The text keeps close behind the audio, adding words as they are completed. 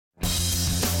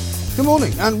Good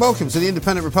morning and welcome to the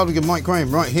Independent Republican Mike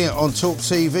Graham right here on Talk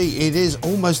TV. It is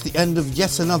almost the end of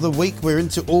yet another week. We're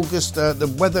into August.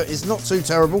 The weather is not too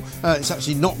terrible. It's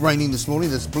actually not raining this morning.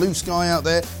 There's blue sky out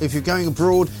there. If you're going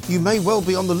abroad, you may well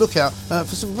be on the lookout for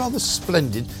some rather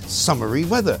splendid summery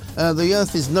weather. The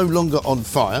earth is no longer on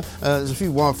fire. There's a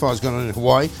few wildfires going on in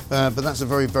Hawaii, but that's a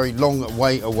very, very long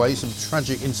way away. Some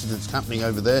tragic incidents happening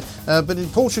over there. But in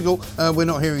Portugal, we're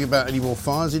not hearing about any more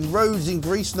fires. In Rhodes, in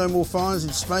Greece, no more fires.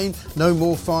 In Spain, no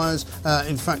more fires.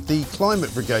 In fact, the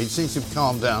climate brigade seems to have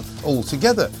calmed down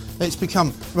altogether. It's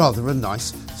become rather a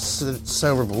nice,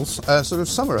 cerebral sort of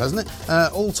summer, hasn't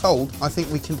it? All told, I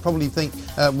think we can probably think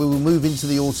we will move into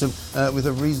the autumn with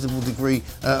a reasonable degree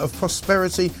of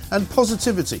prosperity and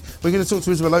positivity. We're going to talk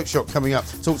to Isabel Oakeshott coming up,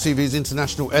 Talk TV's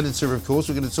international editor, of course.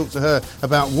 We're going to talk to her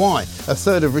about why a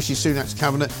third of Rishi Sunak's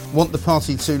cabinet want the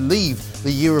party to leave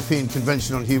the European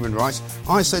Convention on Human Rights.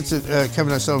 I said to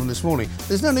Kevin O'Sullivan this morning,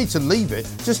 there's no need to leave it,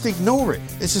 just ignore it.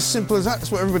 It's as simple as that.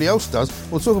 That's what everybody else does.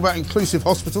 We'll talk about inclusive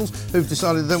hospitals who've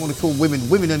decided they don't want to call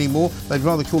women anymore. They'd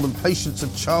rather call them patients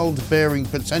of childbearing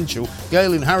potential.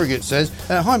 Gail in Harrogate says,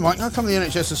 hi Mike, how come the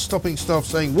NHS is stopping staff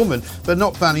saying woman but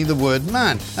not banning the word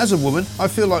man? As a woman, I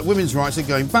feel like women's rights are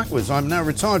going backwards. I'm now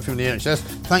retired from the NHS.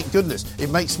 Thank goodness.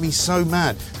 It makes me so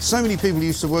mad. So many people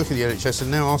used to work in the NHS are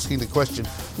now asking the question,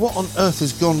 what on earth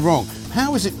has gone wrong?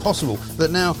 How is it possible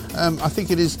that now, I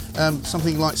think it is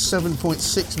something like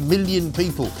 7.6 million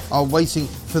people are waiting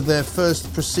for their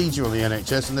first procedure on the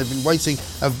NHS, and they've been waiting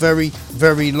a very,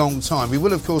 very long time. We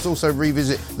will, of course, also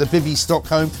revisit the Bibi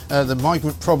Stockholm, the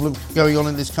migrant problem going on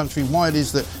in this country, why it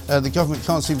is that the government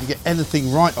can't seem to get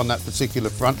anything right on that particular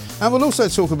front. And we'll also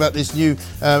talk about this new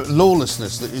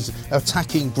lawlessness that is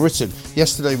attacking Britain.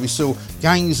 Yesterday we saw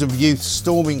gangs of youth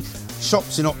storming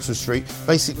shops in Oxford Street,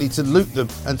 basically to loot them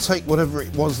and take whatever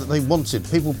it was that they wanted.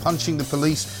 People punching the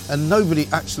police and nobody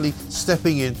actually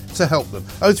stepping in to help them.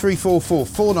 0344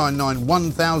 499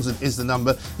 1000 is the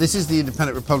number. This is the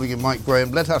Independent Republican Mike Graham.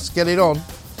 Let us get it on.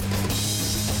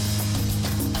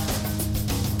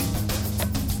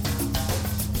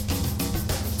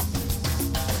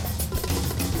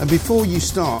 And before you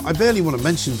start, I barely want to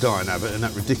mention Diane Abbott and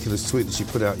that ridiculous tweet that she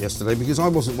put out yesterday, because I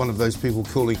wasn't one of those people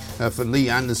calling for Lee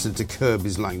Anderson to curb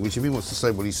his language. If he wants to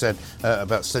say what he said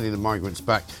about sending the migrants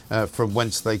back from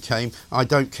whence they came, I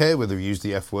don't care whether he used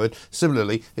the F word.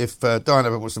 Similarly, if Diane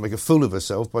Abbott wants to make a fool of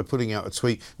herself by putting out a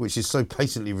tweet which is so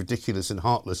patently ridiculous and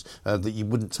heartless that you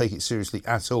wouldn't take it seriously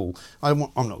at all, I'm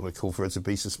not going to call for her to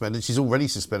be suspended. She's already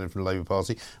suspended from the Labour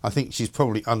Party. I think she's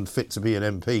probably unfit to be an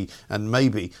MP, and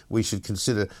maybe we should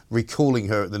consider recalling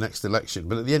her at the next election.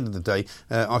 But at the end of the day,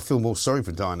 I feel more sorry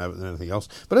for Diane Abbott than anything else.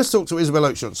 But let's talk to Isabel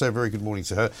Oakeshott and say a very good morning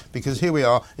to her, because here we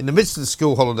are in the midst of the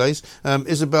school holidays.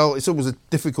 Isabel, it's always a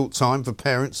difficult time for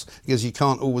parents because you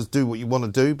can't always do what you want to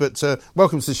do. But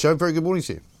welcome to the show. Very good morning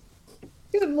to you.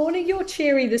 Good morning. You're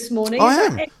cheery this morning.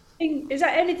 Is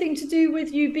that anything to do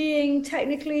with you being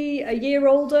technically a year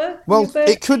older? Well,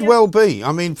 it could well be.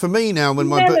 I mean, for me now, when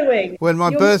my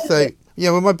birthday...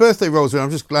 Yeah, when my birthday rolls around,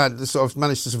 I'm just glad that I've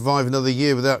managed to survive another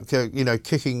year without,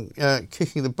 kicking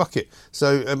the bucket.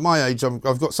 So at my age, I've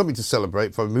got something to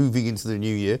celebrate if I'm moving into the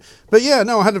new year. But yeah,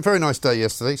 no, I had a very nice day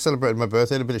yesterday. Celebrated my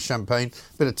birthday, had a bit of champagne,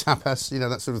 a bit of tapas,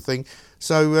 that sort of thing.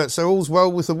 So all's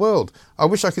well with the world. I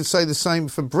wish I could say the same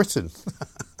for Britain.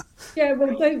 Yeah,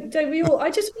 well, don't we all?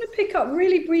 I just want to pick up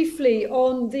really briefly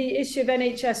on the issue of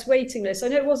NHS waiting lists. I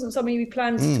know it wasn't something we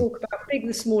planned to talk about big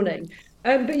this morning.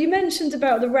 But you mentioned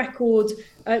about the record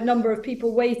number of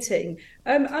people waiting,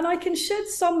 and I can shed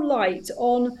some light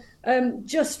on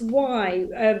just why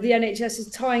the NHS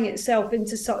is tying itself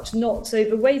into such knots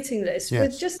over waiting lists. Yes.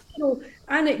 With just a little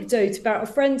anecdote about a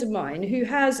friend of mine who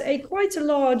has quite a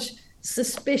large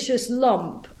suspicious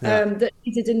lump that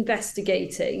needed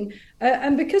investigating,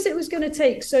 and because it was going to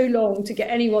take so long to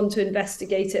get anyone to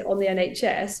investigate it on the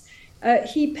NHS,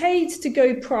 he paid to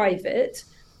go private.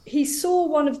 He saw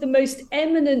one of the most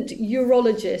eminent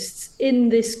urologists in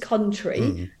this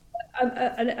country,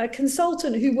 a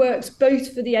consultant who works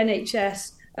both for the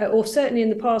NHS, or certainly in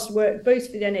the past worked both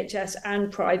for the NHS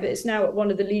and private. It's now at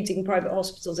one of the leading private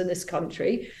hospitals in this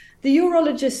country. The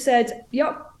urologist said,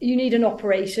 yep, you need an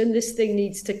operation. This thing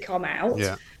needs to come out.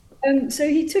 Yeah. So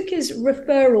he took his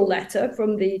referral letter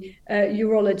from the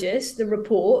urologist, the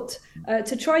report,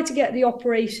 to try to get the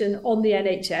operation on the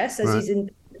NHS, as he's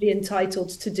entitled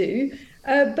to do,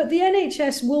 but the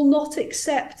NHS will not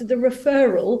accept the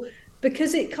referral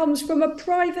because it comes from a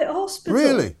private hospital.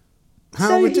 Really?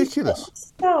 How ridiculous. He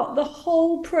start the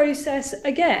whole process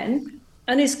again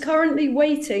and is currently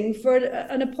waiting for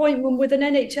an appointment with an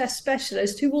NHS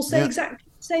specialist who will say Yeah. exactly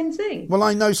the same thing. Well,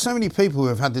 I know so many people who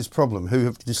have had this problem who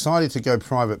have decided to go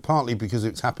private, partly because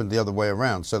it's happened the other way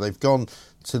around. So they've gone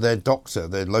to their doctor,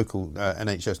 their local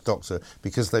NHS doctor,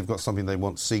 because they've got something they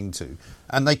want seen to,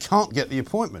 and they can't get the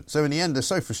appointment. So in the end, they're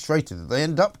so frustrated that they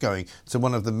end up going to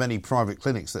one of the many private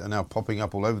clinics that are now popping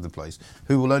up all over the place,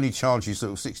 who will only charge you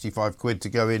sort of 65 quid to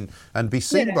go in and be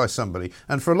seen by somebody.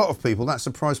 And for a lot of people, that's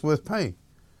a price worth paying.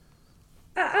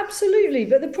 Absolutely.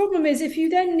 But the problem is if you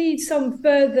then need some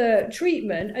further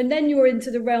treatment and then you're into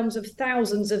the realms of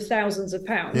thousands of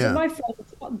pounds. Yeah. And my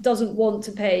friend doesn't want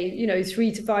to pay,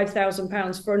 £3,000 to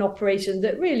 £5,000 for an operation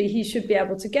that really he should be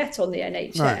able to get on the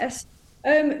NHS.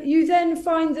 Right. You then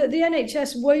find that the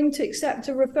NHS won't accept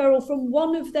a referral from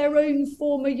one of their own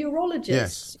former urologists.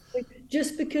 Yes.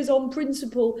 Just because on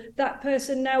principle that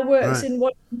person now works in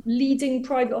one of the leading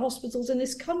private hospitals in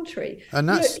this country. And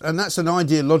that's an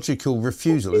ideological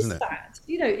refusal, isn't it?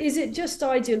 Is it just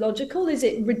ideological? Is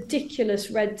it ridiculous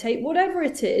red tape? Whatever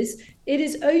it is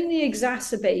only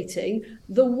exacerbating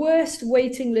the worst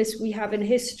waiting list we have in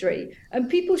history. And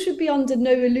people should be under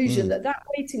no illusion that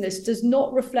waiting list does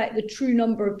not reflect the true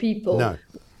number of people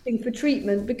for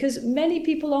treatment, because many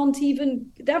people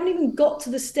they haven't even got to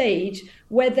the stage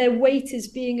where their wait is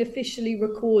being officially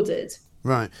recorded.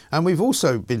 Right. And we've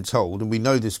also been told, and we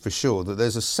know this for sure, that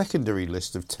there's a secondary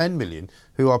list of 10 million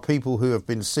who are people who have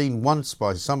been seen once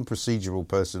by some procedural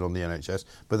person on the NHS,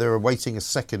 but they're awaiting a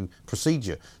second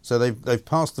procedure. So they've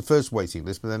passed the first waiting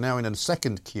list, but they're now in a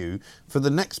second queue for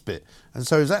the next bit. And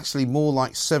so it's actually more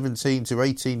like 17 to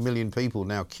 18 million people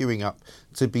now queuing up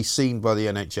to be seen by the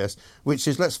NHS, which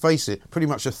is, let's face it, pretty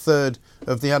much a third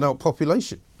of the adult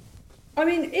population. I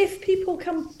mean, if people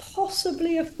can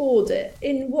possibly afford it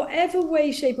in whatever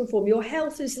way, shape or form, your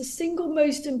health is the single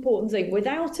most important thing.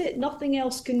 Without it, nothing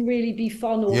else can really be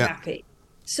fun or happy.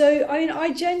 So, I mean,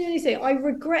 I genuinely think, I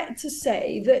regret to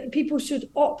say that people should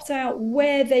opt out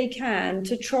where they can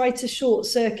to try to short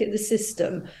circuit the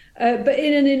system, but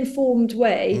in an informed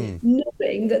way,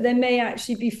 knowing that there may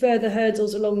actually be further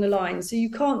hurdles along the line. So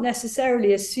you can't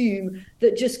necessarily assume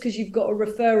that just because you've got a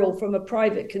referral from a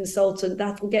private consultant,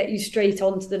 that will get you straight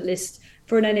onto the list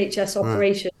for an NHS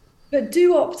operation. But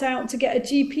do opt out to get a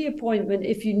GP appointment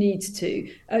if you need to,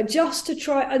 just to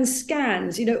try, and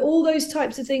scans, all those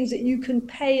types of things that you can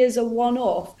pay as a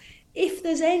one-off. If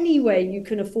there's any way you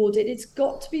can afford it, it's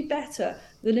got to be better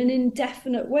than an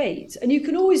indefinite wait. And you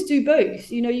can always do both.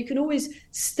 You can always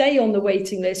stay on the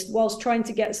waiting list whilst trying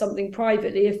to get something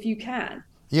privately if you can.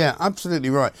 Yeah, absolutely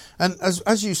right. And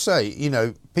as you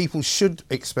say, people should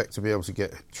expect to be able to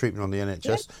get treatment on the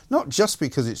NHS, not just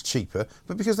because it's cheaper,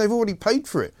 but because they've already paid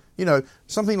for it.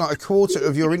 Something like a quarter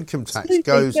of your income tax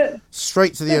goes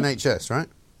straight to the NHS, right?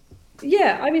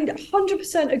 Yeah, I mean,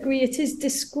 100% agree. It is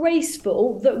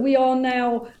disgraceful that we are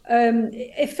now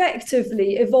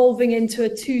effectively evolving into a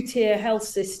two-tier health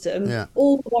system,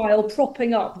 all the while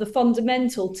propping up the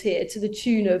fundamental tier to the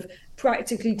tune of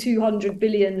practically £200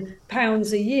 billion a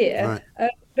year. Right.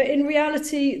 But in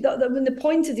reality, the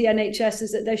point of the NHS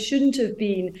is that there shouldn't have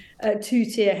been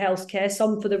two-tier healthcare,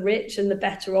 some for the rich and the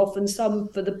better off and some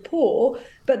for the poor.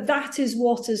 But that is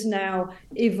what has now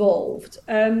evolved.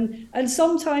 And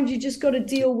sometimes you just got to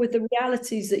deal with the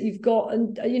realities that you've got.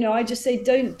 And, I just say,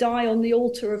 don't die on the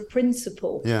altar of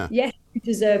principle. Yeah. Yes, you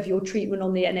deserve your treatment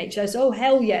on the NHS. Oh,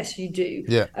 hell yes, you do.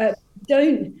 Yeah.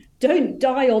 Don't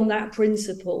die on that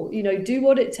principle. Do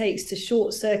what it takes to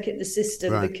short circuit the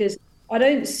system, because I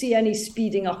don't see any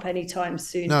speeding up anytime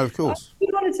soon. No, of course. I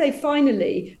want to say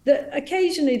finally that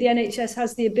occasionally the NHS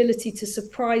has the ability to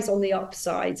surprise on the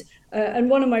upside. And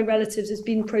one of my relatives has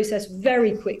been processed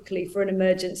very quickly for an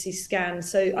emergency scan.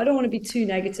 So I don't want to be too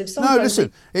negative. Sometimes no,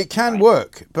 listen, it can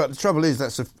work. But the trouble is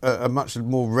that's a much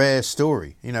more rare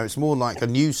story. It's more like a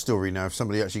news story now if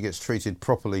somebody actually gets treated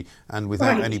properly and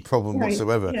without any problem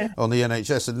whatsoever on the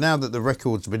NHS. And now that the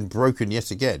record's been broken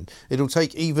yet again, it'll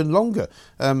take even longer.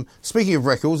 Speaking of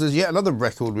records, there's yet another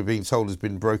record we're being told has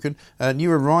been broken.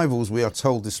 New arrivals, we are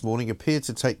told this morning, appear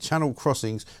to take Channel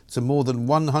crossings to more than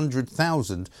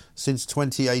 100,000 since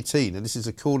 2018, and this is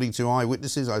according to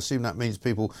eyewitnesses. I assume that means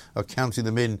people are counting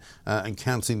them in and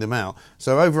counting them out.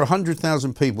 So over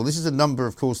 100,000 people. This is a number,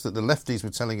 of course, that the lefties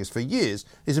were telling us for years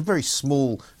is a very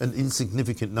small and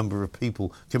insignificant number of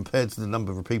people compared to the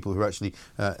number of people who actually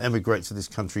emigrate to this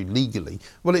country legally.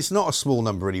 Well, it's not a small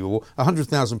number anymore.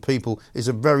 100,000 people is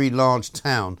a very large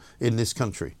town in this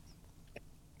country.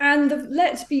 And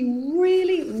let's be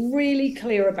really, really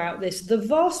clear about this. The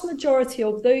vast majority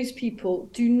of those people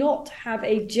do not have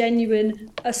a genuine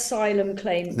asylum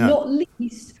claim, not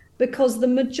least because the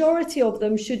majority of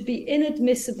them should be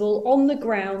inadmissible on the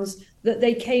grounds that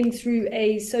they came through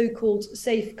a so-called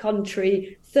safe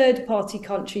country, third-party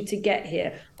country to get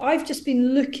here. I've just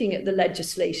been looking at the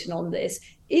legislation on this.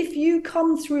 If you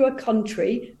come through a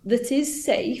country that is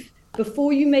safe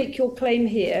before you make your claim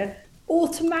here,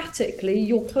 automatically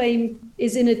your claim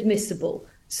is inadmissible.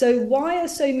 So why are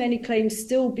so many claims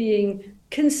still being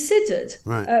considered?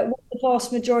 Right. The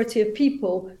vast majority of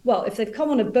people, well, if they've come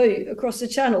on a boat across the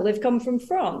channel, they've come from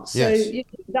France. Yes. So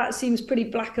that seems pretty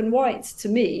black and white to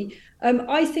me.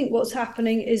 I think what's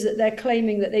happening is that they're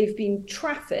claiming that they've been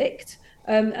trafficked,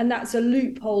 and that's a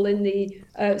loophole in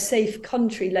the safe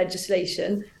country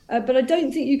legislation. But I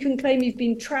don't think you can claim you've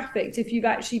been trafficked if you've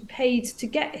actually paid to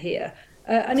get here.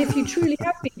 And if you truly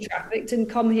have been trafficked and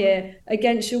come here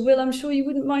against your will, I'm sure you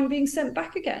wouldn't mind being sent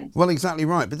back again. Well, exactly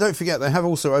right. But don't forget, they have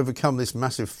also overcome this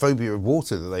massive phobia of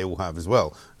water that they all have as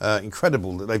well.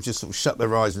 Incredible that they've just sort of shut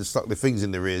their eyes and stuck their fingers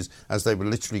in their ears as they were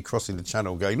literally crossing the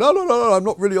channel going, no, I'm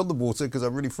not really on the water because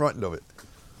I'm really frightened of it.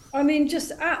 I mean,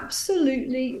 just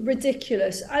absolutely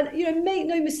ridiculous. And, make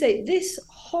no mistake, this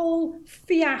whole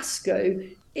fiasco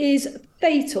is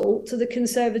fatal to the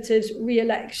Conservatives'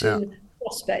 re-election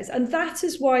prospects. And that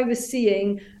is why we're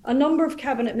seeing a number of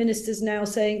cabinet ministers now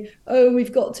saying,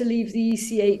 we've got to leave the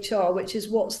ECHR, which is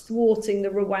what's thwarting the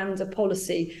Rwanda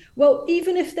policy. Well,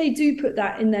 even if they do put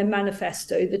that in their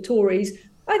manifesto, the Tories,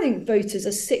 I think voters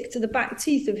are sick to the back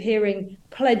teeth of hearing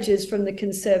pledges from the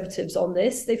Conservatives on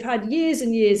this. They've had years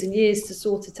and years and years to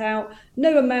sort it out.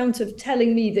 No amount of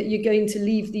telling me that you're going to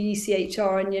leave the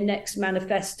ECHR in your next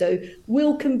manifesto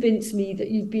will convince me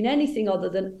that you've been anything other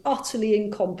than utterly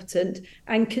incompetent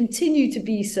and continue to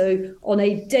be so on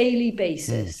a daily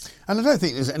basis. And I don't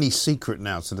think there's any secret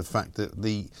now to the fact that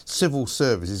the civil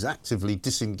service is actively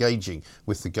disengaging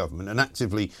with the government and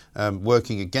actively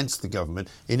working against the government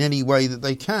in any way that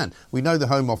they can. We know the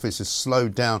Home Office has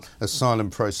slowed down asylum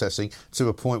processing to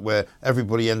a point where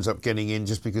everybody ends up getting in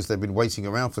just because they've been waiting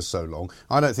around for so long.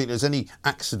 I don't think there's any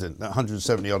accident that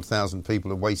 170,000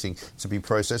 people are waiting to be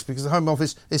processed because the Home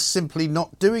Office is simply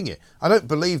not doing it. I don't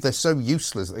believe they're so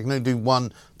useless that they can only do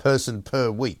one person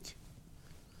per week.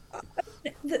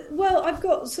 Well, I've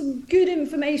got some good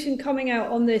information coming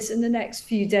out on this in the next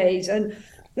few days, and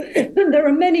there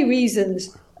are many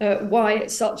reasons why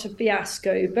it's such a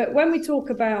fiasco. But when we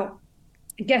talk about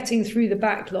getting through the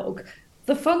backlog,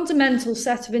 the fundamental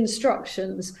set of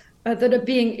instructions that are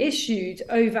being issued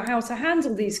over how to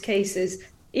handle these cases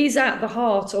is at the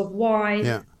heart of why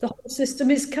the whole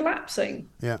system is collapsing.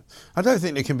 Yeah, I don't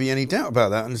think there can be any doubt about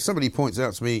that. And somebody points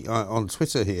out to me on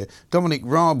Twitter here, Dominic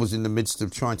Raab was in the midst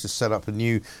of trying to set up a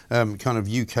new kind of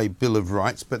UK Bill of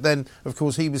Rights, but then, of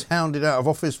course, he was hounded out of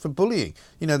office for bullying.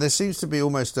 There seems to be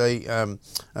almost a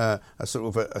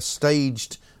sort of a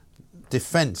staged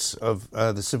defence of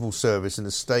the civil service and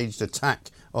a staged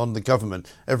attack on the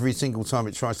government every single time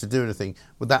it tries to do anything.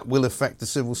 Well, that will affect the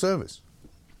civil service.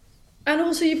 And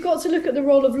also, you've got to look at the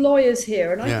role of lawyers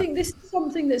here. And I think this is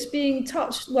something that's being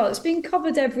it's being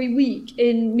covered every week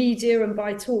in media and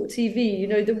by Talk TV.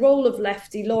 The role of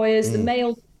lefty lawyers, the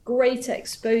Mail, great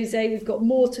expose. We've got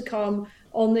more to come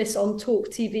on this on Talk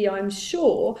TV, I'm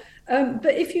sure.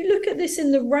 But if you look at this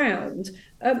in the round,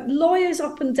 lawyers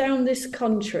up and down this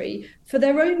country, for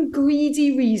their own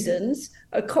greedy reasons,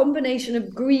 a combination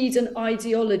of greed and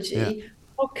ideology,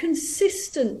 are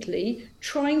consistently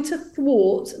trying to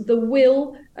thwart the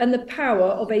will and the power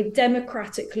of a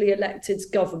democratically elected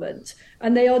government.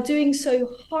 And they are doing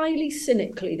so highly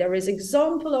cynically. There is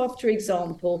example after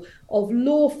example of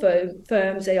law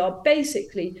firms. They are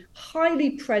basically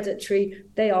highly predatory,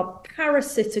 they are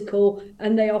parasitical,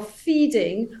 and they are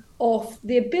feeding off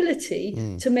the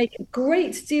ability to make a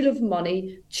great deal of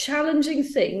money challenging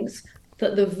things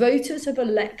that the voters have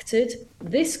elected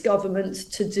this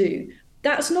government to do.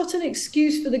 That's not an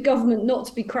excuse for the government not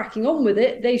to be cracking on with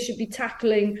it. They should be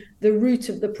tackling the root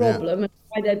of the problem and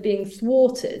why they're being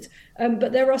thwarted.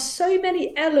 But there are so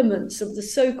many elements of the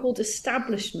so-called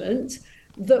establishment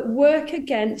that work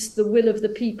against the will of the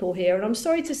people here. And I'm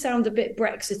sorry to sound a bit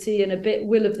Brexity and a bit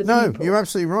will of the people. No, you're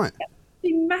absolutely right.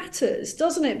 It matters,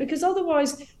 doesn't it? Because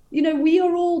otherwise, we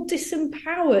are all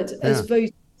disempowered as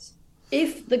voters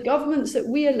if the governments that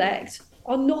we elect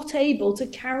are not able to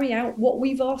carry out what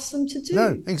we've asked them to do.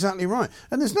 No, exactly right.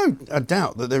 And there's no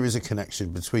doubt that there is a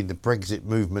connection between the Brexit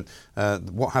movement,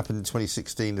 what happened in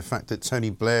 2016, the fact that Tony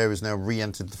Blair has now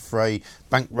re-entered the fray,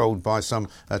 bankrolled by some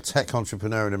tech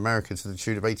entrepreneur in America to the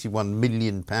tune of £81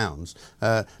 million,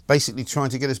 basically trying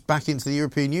to get us back into the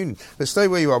European Union. But stay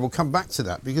where you are. We'll come back to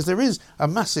that because there is a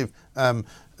massive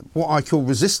what I call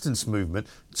resistance movement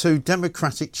to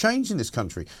democratic change in this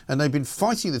country. And they've been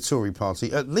fighting the Tory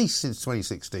party at least since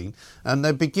 2016, and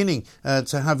they're beginning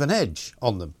to have an edge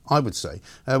on them, I would say.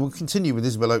 We'll continue with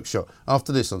Isabel Oakeshott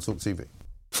after this on Talk TV.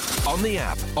 On the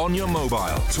app, on your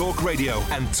mobile, Talk Radio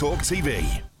and Talk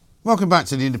TV. Welcome back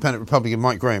to the Independent Republican,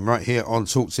 Mike Graham, right here on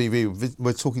Talk TV.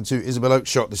 We're talking to Isabel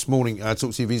Oakeshott this morning, Talk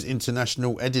TV's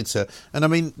international editor. And I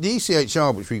mean, the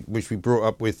ECHR, which we brought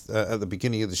up with at the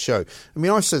beginning of the show. I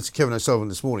mean, I said to Kevin O'Sullivan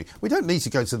this morning, we don't need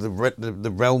to go to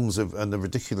the realms of and the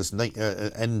ridiculous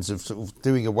ends of sort of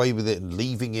doing away with it and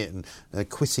leaving it and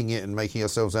quitting it and making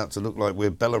ourselves out to look like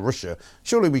we're Belarussia.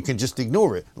 Surely we can just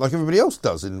ignore it like everybody else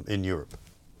does in Europe.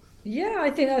 Yeah, I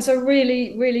think that's a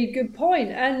really, really good point.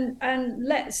 And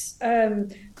let's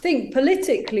think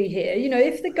politically here. You know,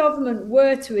 if the government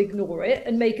were to ignore it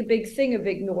and make a big thing of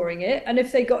ignoring it, and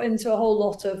if they got into a whole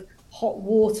lot of hot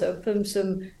water from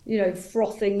some,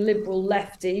 frothing liberal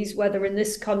lefties, whether in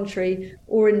this country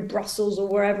or in Brussels or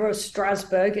wherever, or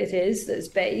Strasbourg it is that's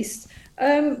based,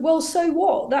 well, so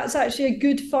what? That's actually a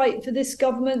good fight for this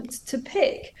government to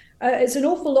pick. It's an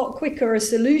awful lot quicker a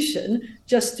solution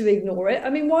just to ignore it.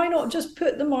 I mean, why not just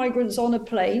put the migrants on a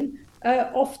plane?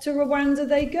 Off to Rwanda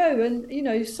they go,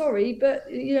 and sorry, but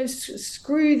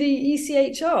screw the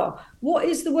ECHR. What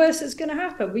is the worst that's going to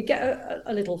happen? We get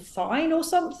a little fine or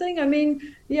something. I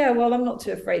mean, yeah, well, I'm not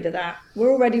too afraid of that.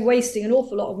 We're already wasting an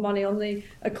awful lot of money on the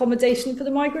accommodation for the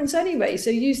migrants anyway,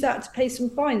 so use that to pay some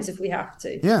fines if we have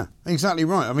to. Yeah, exactly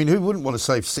right. I mean, who wouldn't want to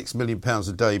save £6 million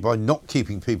a day by not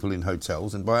keeping people in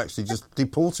hotels and by actually just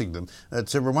deporting them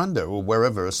to Rwanda or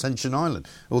wherever, Ascension Island?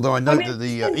 Although I know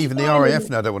that even the RAF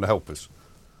now don't want to help us.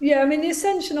 Yeah, I mean, the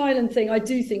Ascension Island thing I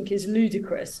do think is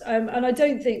ludicrous. And I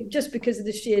don't think just because of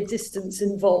the sheer distance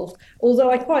involved,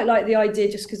 although I quite like the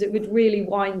idea just because it would really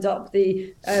wind up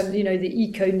the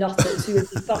eco-nutters who would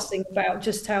be fussing about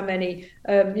just how many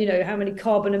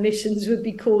carbon emissions would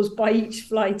be caused by each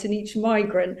flight and each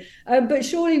migrant. But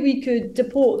surely we could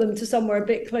deport them to somewhere a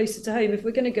bit closer to home if we're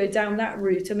going to go down that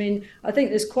route. I mean, I think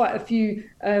there's quite a few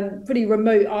pretty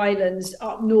remote islands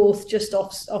up north, just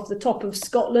off the top of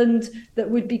Scotland, that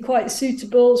would be quite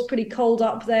suitable. It's pretty cold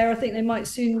up there. I think they might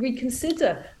soon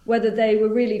reconsider whether they were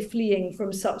really fleeing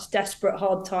from such desperate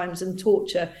hard times and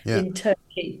torture in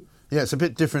Turkey. Yeah, it's a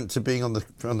bit different to being on the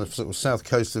sort of south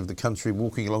coast of the country,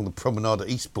 walking along the promenade at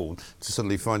Eastbourne, to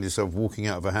suddenly find yourself walking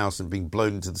out of a house and being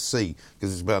blown into the sea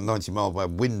because it's about 90 miles by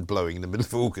wind blowing in the middle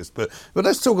of August. But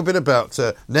let's talk a bit about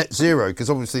net zero, because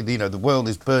obviously the world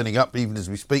is burning up even as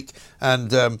we speak, and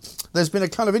there's been a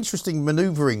kind of interesting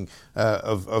manoeuvring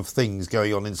of things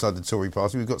going on inside the Tory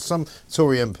party. We've got some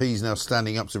Tory MPs now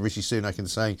standing up to Rishi Sunak and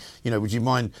saying, would you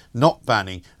mind not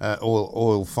banning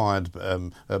oil-fired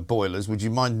boilers? Would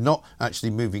you mind not actually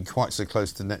moving quite so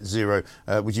close to net zero?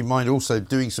 Would you mind also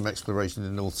doing some exploration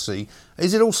in the North Sea?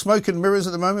 Is it all smoke and mirrors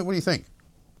at the moment? What do you think?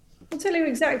 I'll tell you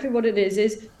exactly what it is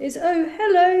oh,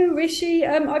 hello, Rishi.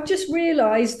 I've just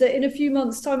realised that in a few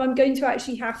months' time I'm going to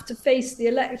actually have to face the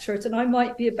electorate and I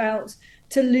might be about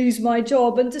to lose my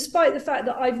job. And despite the fact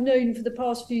that I've known for the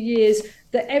past few years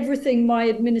that everything my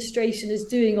administration is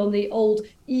doing on the old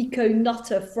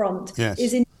eco-nutter front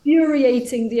is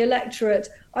infuriating the electorate,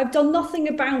 I've done nothing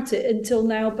about it until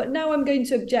now, but now I'm going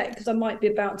to object because I might be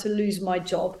about to lose my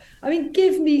job. I mean,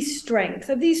 give me strength.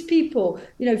 Are these people,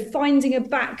 finding a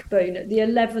backbone at the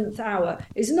 11th hour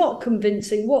is not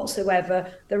convincing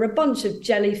whatsoever. They're a bunch of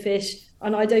jellyfish,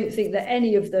 and I don't think that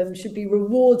any of them should be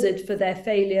rewarded for their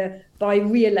failure by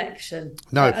re-election.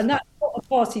 No. And that's not a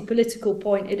party political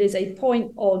point. It is a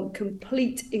point on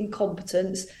complete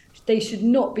incompetence. They should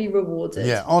not be rewarded.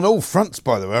 Yeah, on all fronts,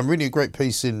 by the way. I'm reading a great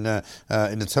piece in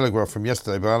the Telegraph from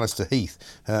yesterday by Alistair Heath,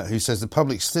 who says the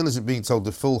public still isn't being told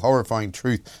the full horrifying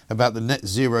truth about the net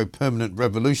zero permanent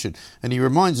revolution. And he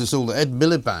reminds us all that Ed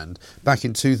Miliband, back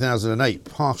in 2008,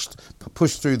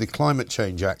 pushed through the Climate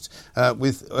Change Act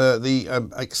with the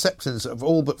acceptance of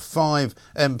all but 5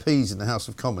 MPs in the House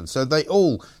of Commons. So they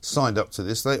all signed up to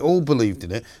this. They all believed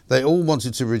in it. They all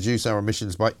wanted to reduce our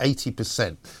emissions by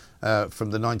 80%. From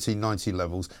the 1990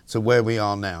 levels to where we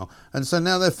are now. And so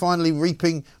now they're finally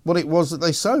reaping what it was that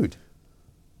they sowed.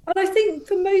 And I think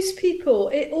for most people,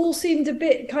 it all seemed a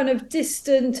bit kind of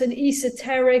distant and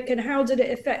esoteric. And how did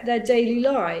it affect their daily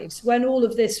lives when all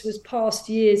of this was passed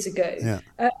years ago? Yeah.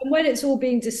 And when it's all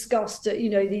being discussed at,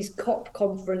 these COP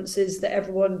conferences that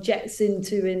everyone jets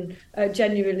into in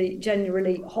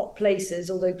generally hot places,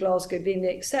 although Glasgow being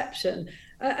the exception.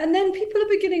 And then people are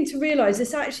beginning to realise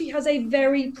this actually has a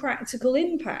very practical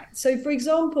impact. So, for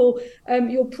example,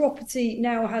 your property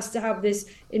now has to have this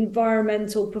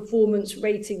environmental performance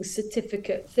rating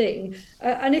certificate thing.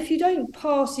 And if you don't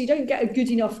pass, you don't get a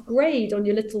good enough grade on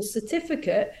your little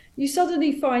certificate, you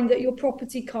suddenly find that your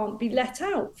property can't be let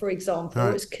out, for example,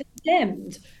 or it's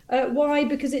condemned. Why?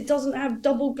 Because it doesn't have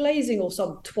double glazing or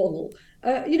some twaddle.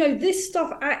 This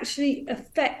stuff actually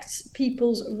affects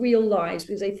people's real lives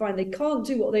because they find they can't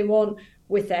do what they want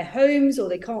with their homes, or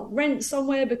they can't rent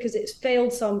somewhere because it's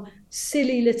failed some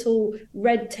silly little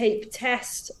red tape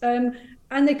test, and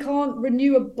they can't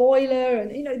renew a boiler.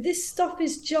 And, this stuff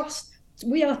is just,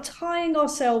 we are tying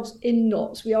ourselves in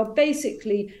knots. We are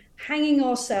basically hanging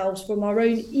ourselves from our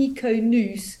own eco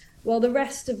noose, while the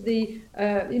rest of the,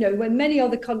 when many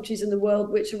other countries in the world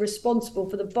which are responsible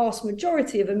for the vast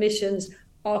majority of emissions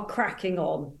are cracking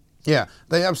on. Yeah,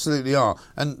 they absolutely are.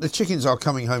 And the chickens are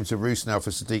coming home to roost now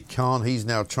for Sadiq Khan. He's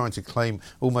now trying to claim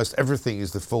almost everything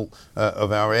is the fault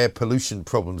of our air pollution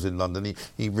problems in London.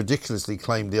 He ridiculously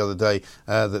claimed the other day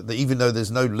that even though there's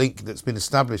no link that's been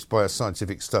established by a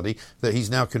scientific study, that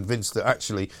he's now convinced that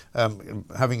actually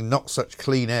having not such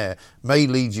clean air may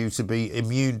lead you to be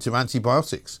immune to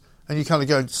antibiotics. And you kind of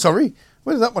go, sorry,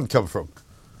 where did that one come from?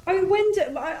 I'm going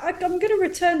to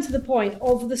return to the point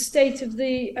of the state of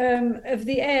the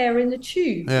air in the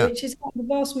tube, which is how the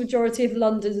vast majority of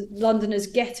Londoners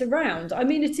get around. I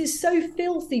mean, it is so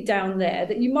filthy down there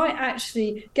that you might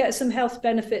actually get some health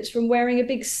benefits from wearing a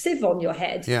big sieve on your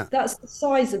head. Yeah. That's the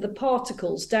size of the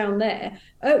particles down there.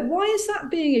 Why is that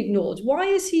being ignored? Why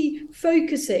is he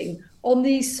focusing on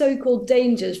these so-called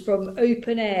dangers from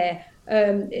open air?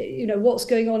 What's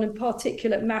going on in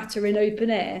particulate matter in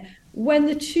open air, when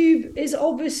the tube is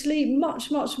obviously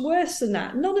much, much worse than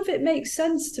that. None of it makes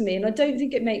sense to me, and I don't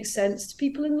think it makes sense to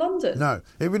people in London. No,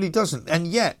 it really doesn't. And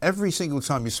yet, every single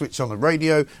time you switch on the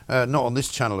radio, not on this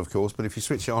channel, of course, but if you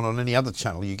switch it on any other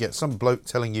channel, you get some bloke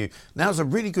telling you, now's a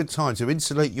really good time to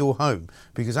insulate your home,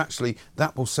 because actually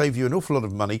that will save you an awful lot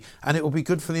of money, and it will be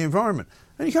good for the environment.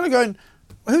 And you're kind of going,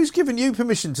 who's given you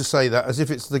permission to say that as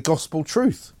if it's the gospel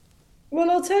truth? Well,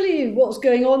 I'll tell you what's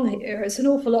going on here. It's an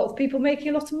awful lot of people making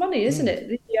a lot of money, isn't it?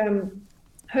 The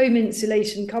home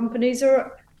insulation companies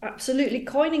are absolutely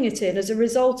coining it in as a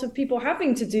result of people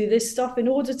having to do this stuff in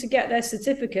order to get their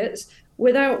certificates,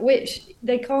 without which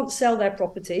they can't sell their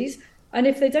properties. And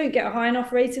if they don't get a high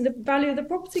enough rating, the value of the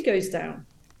property goes down.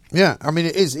 Yeah, I mean,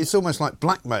 it is. It's almost like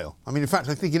blackmail. I mean, in fact,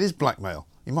 I think it is blackmail.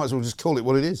 You might as well just call it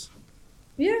what it is.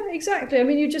 Yeah, exactly. I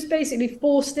mean, you're just basically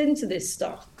forced into this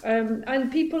stuff,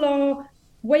 and people are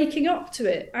waking up to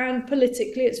it. And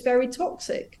politically, it's very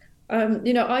toxic.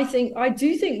 I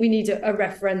do think we need a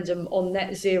referendum on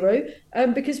net zero,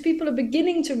 because people are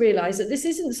beginning to realise that this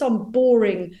isn't some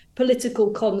boring political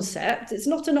concept. It's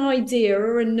not an idea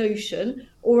or a notion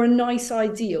or a nice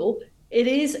ideal. It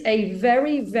is a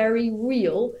very, very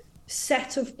real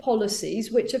set of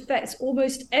policies which affects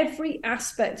almost every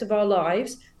aspect of our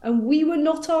lives, and we were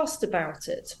not asked about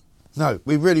it. No,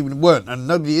 we really weren't, and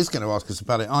nobody is going to ask us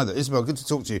about it either. Isabel, good to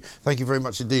talk to you. Thank you very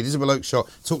much indeed. Isabel Oakeshott,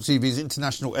 Talk TV's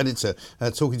international editor,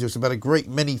 talking to us about a great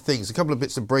many things. A couple of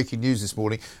bits of breaking news this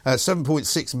morning.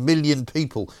 7.6 million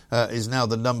people is now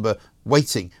the number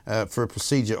waiting for a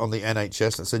procedure on the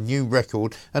NHS. That's a new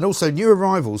record. And also new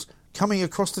arrivals coming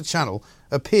across the channel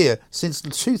appear since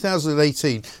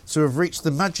 2018 to have reached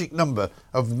the magic number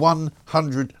of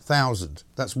 100,000.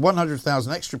 That's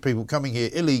 100,000 extra people coming here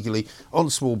illegally on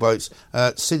small boats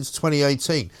since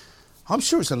 2018. I'm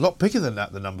sure it's a lot bigger than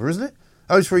that, the number, isn't it?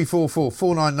 0344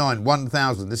 499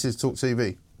 1000. This is Talk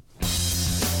TV.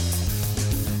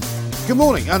 Good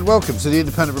morning and welcome to the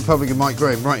Independent Republican Mike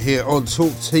Graham right here on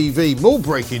Talk TV. More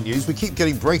breaking news. We keep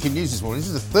getting breaking news this morning.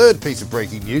 This is the third piece of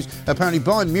breaking news. Apparently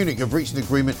Bayern Munich have reached an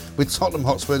agreement with Tottenham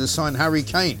Hotspur to sign Harry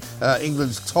Kane,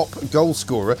 England's top goal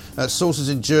scorer. Sources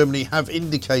in Germany have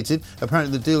indicated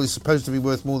apparently the deal is supposed to be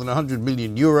worth more than 100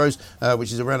 million euros,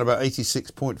 which is around about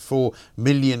 86.4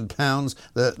 million pounds.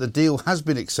 The deal has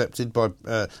been accepted by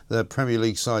the Premier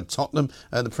League side Tottenham.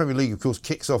 The Premier League, of course,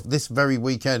 kicks off this very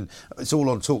weekend. It's all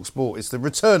on Talk Sport. It's the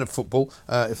return of football,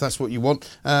 if that's what you want.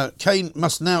 Kane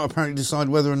must now apparently decide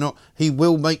whether or not he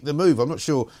will make the move. I'm not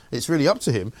sure it's really up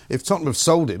to him. If Tottenham have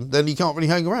sold him, then he can't really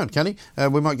hang around, can he?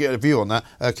 We might get a view on that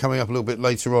coming up a little bit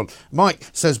later on. Mike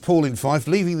says Paul in Fife,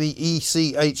 leaving the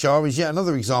ECHR is yet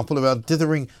another example of our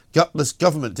dithering, gutless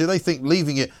government. Do they think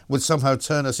leaving it would somehow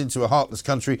turn us into a heartless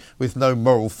country with no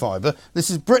moral fibre? This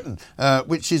is Britain,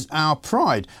 which is our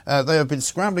pride. They have been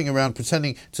scrambling around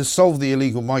pretending to solve the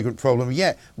illegal migrant problem,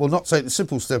 yet will not not take the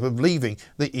simple step of leaving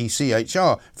the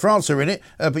ECHR. France are in it,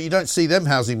 but you don't see them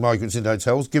housing migrants in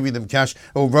hotels, giving them cash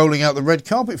or rolling out the red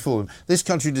carpet for them. This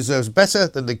country deserves better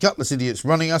than the gutless idiots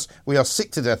running us. We are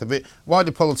sick to death of it. Why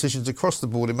do politicians across the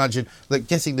board imagine that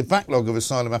getting the backlog of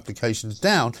asylum applications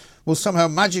down will somehow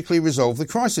magically resolve the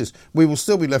crisis? We will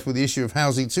still be left with the issue of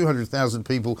housing 200,000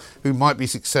 people who might be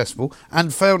successful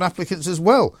and failed applicants as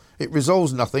well. It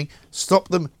resolves nothing. Stop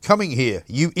them coming here,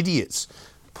 you idiots.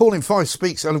 Paul in Fife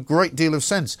speaks a great deal of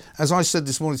sense. As I said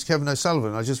this morning to Kevin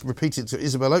O'Sullivan, I just repeated to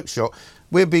Isabel Oakeshott,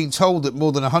 we're being told that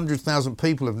more than 100,000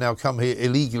 people have now come here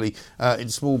illegally in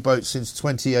small boats since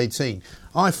 2018.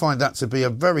 I find that to be a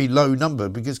very low number,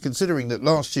 because considering that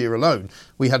last year alone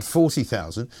we had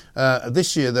 40,000,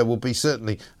 this year there will be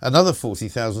certainly another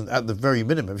 40,000 at the very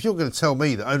minimum. If you're going to tell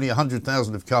me that only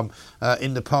 100,000 have come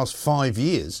in the past 5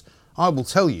 years, I will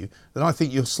tell you that I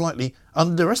think you're slightly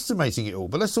underestimating it all.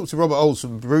 But let's talk to Robert Olds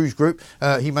from Bruges Group.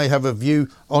 He may have a view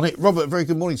on it. Robert, very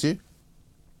good morning to you.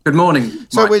 Good morning.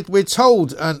 So we're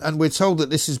told, and we're told that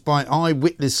this is by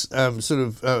eyewitness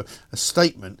a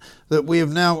statement, that we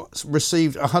have now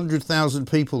received 100,000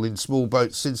 people in small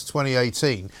boats since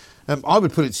 2018. I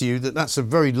would put it to you that that's a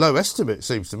very low estimate, it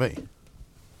seems to me.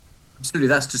 Absolutely,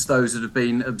 that's just those that have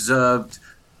been observed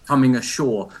coming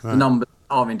ashore. Right. The numbers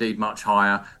are indeed much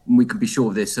higher, and we can be sure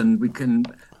of this, and we can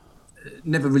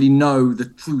never really know the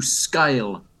true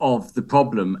scale of the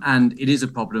problem. And it is a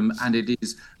problem, and it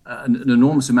is an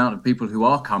enormous amount of people who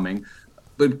are coming,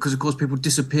 but because of course people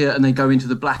disappear and they go into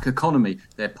the black economy.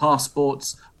 Their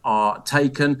passports are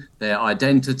taken, their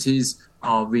identities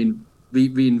are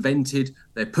reinvented,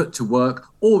 they're put to work,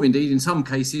 or indeed in some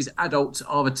cases adults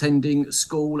are attending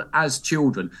school as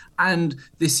children. And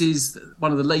this is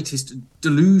one of the latest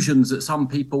delusions that some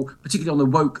people, particularly on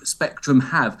the woke spectrum,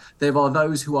 have. There are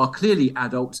those who are clearly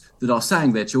adults that are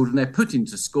saying they're children, they're put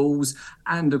into schools,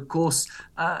 and of course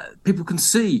people can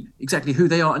see exactly who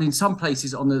they are. And in some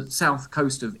places on the south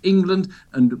coast of England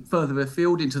and further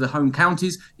afield into the home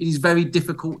counties, it is very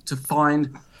difficult to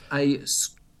find a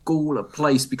school, a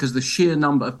place, because the sheer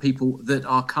number of people that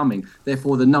are coming.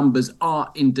 Therefore, the numbers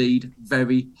are indeed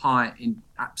very high.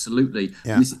 Absolutely.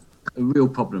 Yeah. And this is a real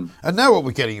problem. And now what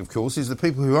we're getting, of course, is the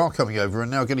people who are coming over are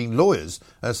now getting lawyers,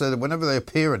 so that whenever they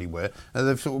appear anywhere,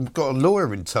 they've sort of got a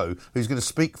lawyer in tow who's going to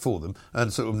speak for them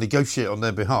and sort of negotiate on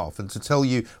their behalf and to tell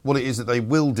you what it is that they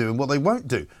will do and what they won't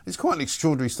do. It's quite an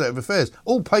extraordinary state of affairs,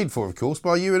 all paid for, of course,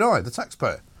 by you and I, the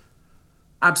taxpayer.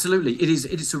 Absolutely. It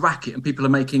is a racket, and people are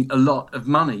making a lot of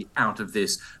money out of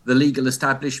this. The legal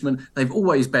establishment, they've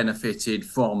always benefited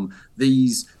from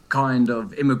these kind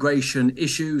of immigration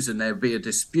issues, and there'll be a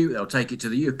dispute. They'll take it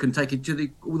to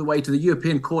all the way to the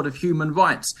European Court of Human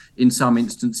Rights in some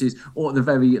instances, or at the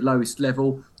very lowest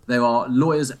level. There are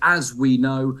lawyers, as we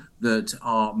know, that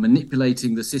are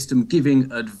manipulating the system,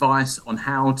 giving advice on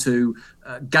how to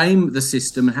game the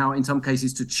system and how, in some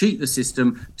cases, to cheat the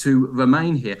system to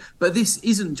remain here. But this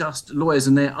isn't just lawyers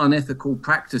and their unethical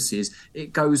practices.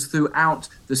 It goes throughout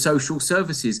the social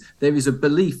services. There is a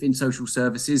belief in social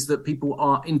services that people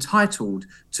are entitled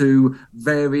to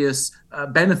various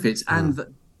benefits, and that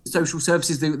social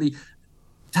services, the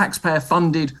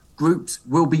taxpayer-funded groups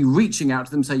will be reaching out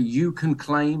to them, say, you can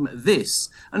claim this.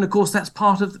 And of course, that's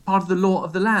part of the law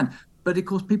of the land. But of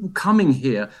course, people coming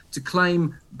here to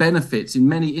claim benefits in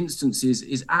many instances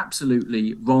is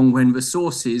absolutely wrong when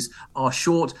resources are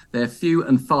short, they're few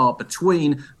and far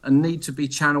between, and need to be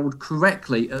channeled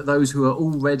correctly at those who are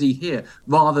already here,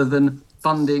 rather than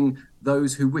funding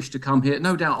those who wish to come here,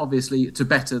 no doubt, obviously, to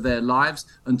better their lives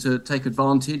and to take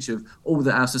advantage of all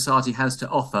that our society has to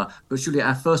offer. But surely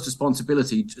our first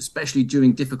responsibility, especially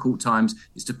during difficult times,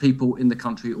 is to people in the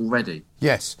country already.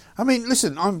 Yes. I mean,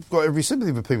 listen, I've got every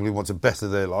sympathy for people who want to better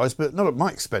their lives, but not at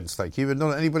my expense, thank you, and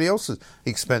not at anybody else's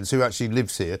expense who actually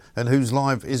lives here and whose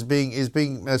life is being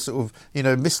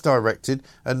misdirected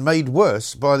and made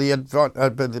worse by the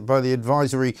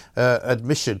advisory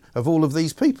admission of all of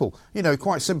these people. You know,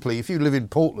 quite simply, if you live in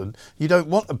Portland, you don't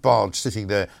want a barge sitting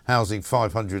there housing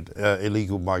 500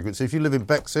 illegal migrants. If you live in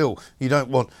Bexhill, you don't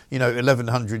want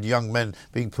 1,100 young men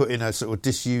being put in a sort of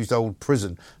disused old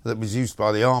prison that was used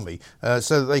by the army,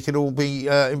 so that they can all be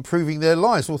improving their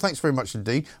lives. Well, thanks very much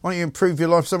indeed. Why don't you improve your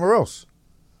life somewhere else?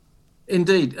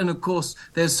 Indeed. And of course,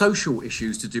 there's social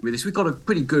issues to do with this. We've got a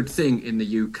pretty good thing in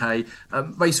the UK.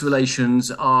 Race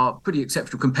relations are pretty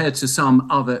exceptional compared to some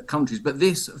other countries. But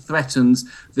this threatens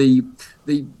the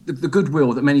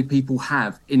goodwill that many people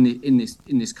have in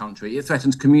this country. It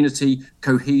threatens community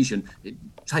cohesion. It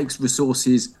takes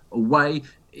resources away.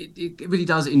 it really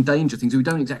does endanger things. We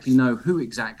don't exactly know who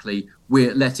exactly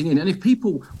we're letting in. And if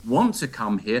people want to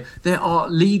come here, there are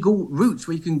legal routes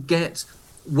where you can get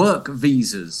work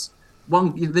visas.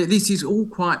 This is all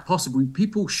quite possible.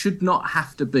 People should not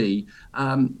have to be,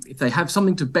 if they have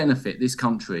something to benefit this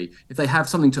country, if they have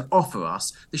something to offer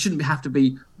us, they shouldn't have to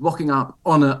be rocking up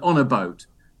on a boat.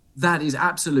 That is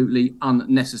absolutely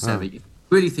unnecessary. If you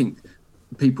really think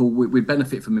people would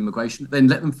benefit from immigration, then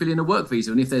let them fill in a work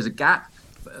visa. And if there's a gap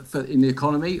in the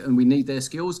economy and we need their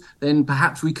skills, then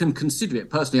perhaps we can consider it.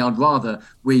 Personally, I'd rather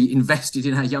we invested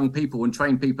in our young people and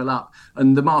train people up.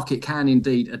 And the market can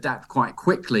indeed adapt quite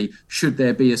quickly should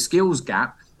there be a skills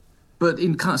gap. But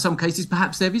in some cases,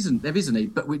 perhaps there isn't a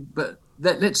need. But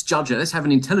let's judge it. Let's have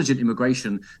an intelligent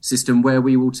immigration system where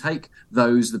we will take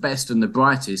the best and the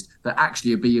brightest that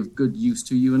actually be of good use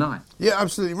to you and I. Yeah,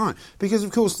 absolutely right. Because,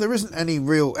 of course, there isn't any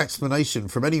real explanation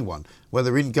from anyone,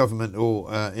 whether in government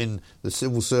or in the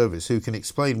civil service, who can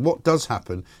explain what does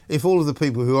happen if all of the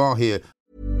people who are here...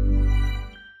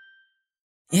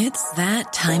 It's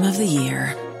that time of the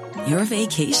year. Your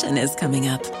vacation is coming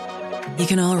up. You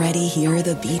can already hear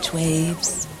the beach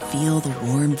waves, feel the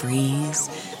warm breeze,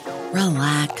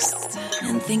 relax,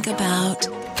 and think about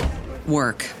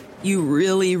work. You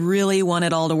really, really want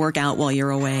it all to work out while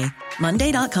you're away.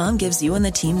 Monday.com gives you and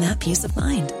the team that peace of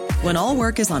mind. When all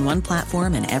work is on one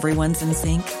platform and everyone's in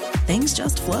sync, things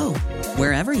just flow.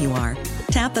 Wherever you are,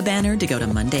 tap the banner to go to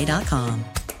Monday.com.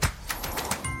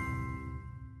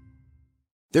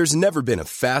 There's never been a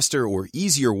faster or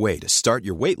easier way to start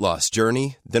your weight loss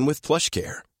journey than with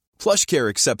PlushCare. PlushCare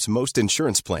accepts most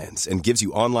insurance plans and gives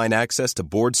you online access to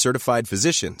board-certified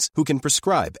physicians who can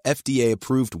prescribe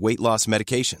FDA-approved weight loss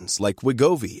medications like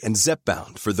Wegovy and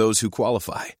Zepbound for those who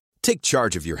qualify. Take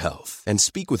charge of your health and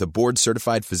speak with a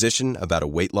board-certified physician about a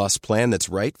weight loss plan that's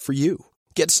right for you.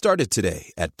 Get started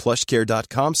today at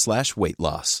plushcare.com/weight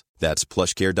loss. That's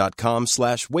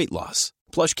plushcare.com/weight loss.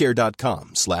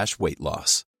 plushcare.com/weight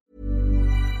loss.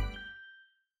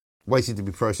 Waiting to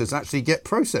be processed actually get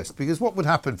processed. Because what would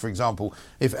happen, for example,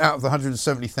 if out of the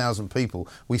 170,000 people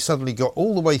we suddenly got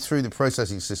all the way through the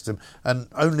processing system and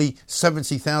only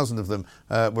 70,000 of them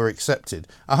were accepted?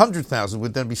 100,000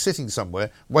 would then be sitting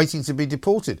somewhere waiting to be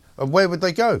deported. And where would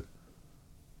they go?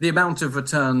 The amount of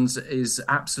returns is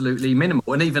absolutely minimal.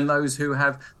 And even those who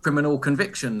have criminal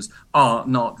convictions are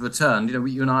not returned.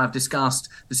 You and I have discussed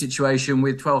the situation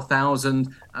with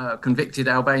 12,000 convicted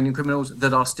Albanian criminals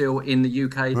that are still in the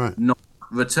UK, right, not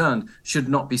returned, should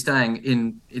not be staying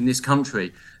in this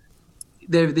country.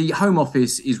 The Home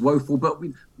Office is woeful, but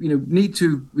we need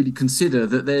to really consider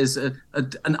that there's an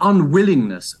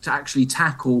unwillingness to actually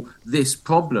tackle this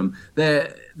problem.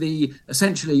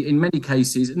 Essentially, in many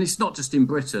cases, and it's not just in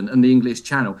Britain and the English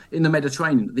Channel, in the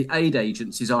Mediterranean, the aid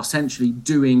agencies are essentially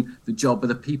doing the job of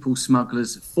the people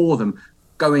smugglers for them,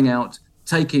 going out,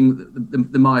 taking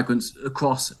the migrants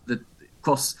across the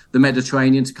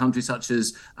Mediterranean to countries such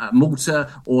as Malta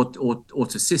or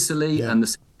to Sicily, and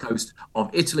the coast of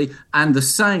Italy. And the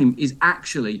same is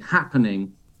actually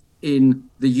happening in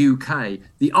the UK.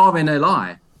 The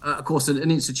RNLI, of course, an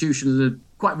institution that had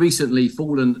quite recently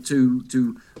fallen to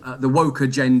the woke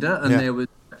agenda, and there were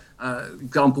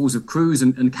examples of crews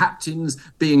and captains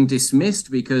being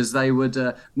dismissed because they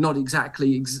were not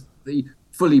exactly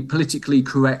fully politically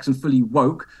correct and fully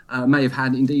woke, may have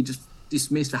had indeed just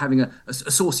dismissed for having a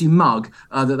saucy mug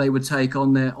that they would take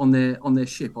on their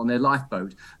ship, on their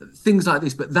lifeboat, things like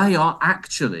this. But they are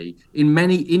actually, in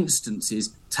many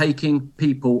instances, taking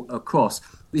people across.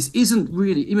 This isn't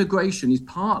really, immigration is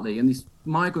partly, and this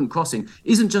migrant crossing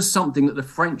isn't just something that the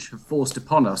French have forced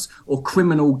upon us or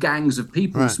criminal gangs of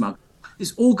people smuggle.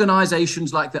 It's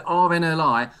organisations like the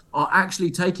RNLI are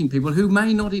actually taking people who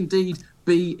may not indeed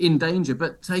be in danger,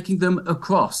 but taking them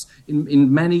across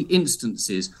in many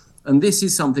instances. And this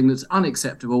is something that's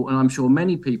unacceptable, and I'm sure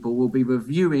many people will be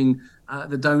reviewing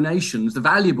the donations, the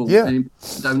valuable donations.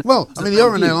 Well, I mean, the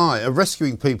RNLI are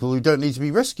rescuing people who don't need to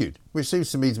be rescued, which seems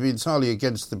to me to be entirely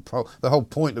against the whole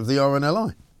point of the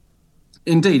RNLI.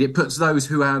 Indeed, it puts those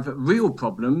who have real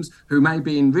problems, who may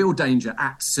be in real danger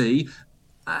at sea,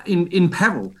 in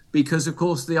peril, because, of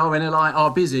course, the RNLI are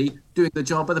busy doing the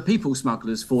job of the people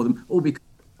smugglers for them, all because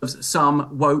some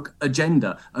woke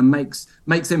agenda, and makes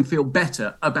them feel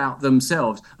better about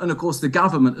themselves. And of course the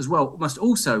government as well must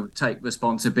also take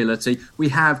responsibility. We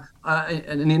have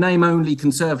an in-name-only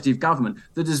Conservative government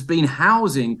that has been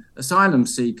housing asylum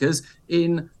seekers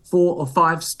in 4 or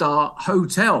 5-star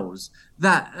hotels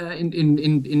that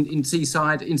in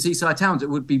seaside towns that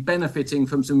would be benefiting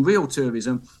from some real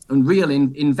tourism and real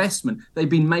investment. They've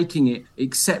been making it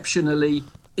exceptionally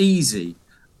easy.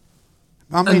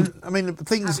 I mean,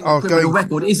 things are going. A going.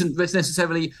 Record isn't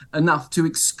necessarily enough to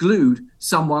exclude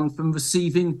someone from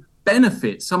receiving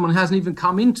benefits. Someone who hasn't even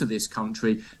come into this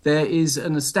country. There is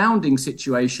an astounding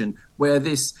situation where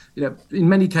this, in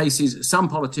many cases, some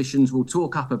politicians will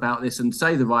talk up about this and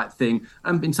say the right thing,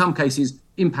 and in some cases,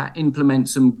 implement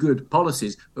some good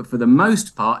policies. But for the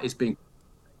most part, it's being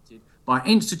by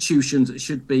institutions that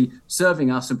should be serving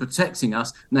us and protecting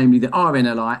us, namely the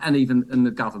RNLI and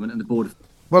the government and the Board of...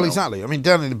 Well, exactly. I mean,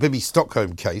 down in the Bibby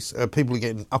Stockholm case, people are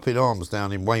getting up in arms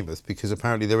down in Weymouth because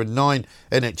apparently there are 9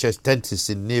 NHS dentists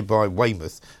in nearby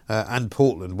Weymouth and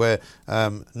Portland where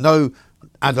no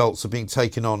adults are being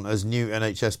taken on as new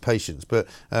NHS patients, but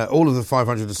all of the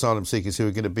 500 asylum seekers who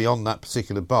are going to be on that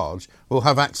particular barge will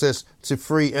have access to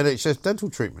free NHS dental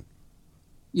treatment.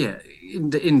 Yeah,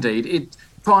 indeed.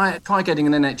 Try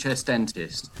getting an NHS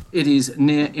dentist. It is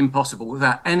near impossible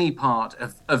without any part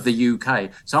of the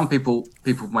UK. Some people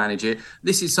manage it.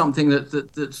 This is something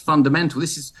that's fundamental.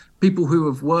 This is people who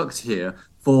have worked here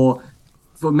for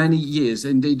many years,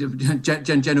 indeed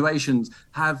generations,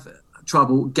 have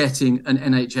trouble getting an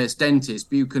NHS dentist.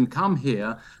 But you can come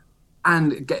here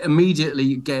and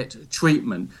immediately get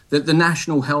treatment. That the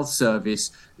National Health Service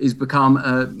has become,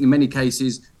 in many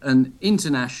cases, an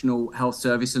international health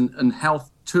service and health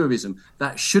tourism.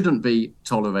 That shouldn't be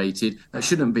tolerated. That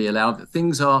shouldn't be allowed.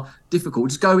 Things are difficult.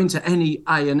 Just go into any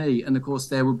A&E, and of course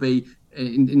there will be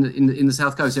in the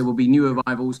South Coast there will be new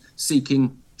arrivals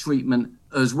seeking treatment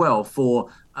as well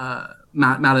for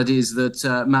maladies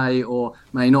that may or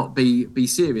may not be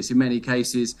serious. In many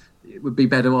cases, it would be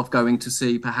better off going to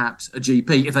see perhaps a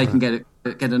GP if they can get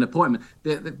an appointment.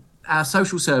 Our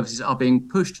social services are being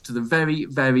pushed to the very,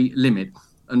 very limit,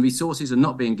 and resources are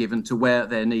not being given to where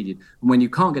they're needed. And when you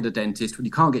can't get a dentist, when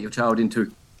you can't get your child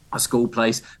into a school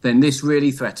place, then this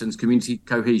really threatens community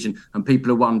cohesion, and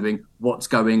people are wondering what's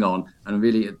going on. And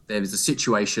really, there is a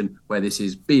situation where this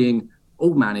is being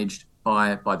all managed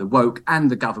by the woke, and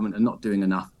the government are not doing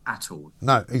enough at all.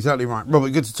 No, exactly right. Robert,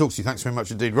 good to talk to you. Thanks very much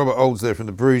indeed. Robert Olds there from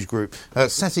the Bruges Group,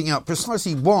 setting out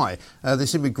precisely why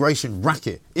this immigration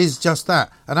racket is just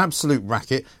that, an absolute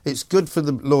racket. It's good for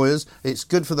the lawyers, it's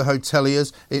good for the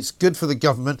hoteliers, it's good for the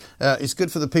government, it's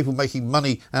good for the people making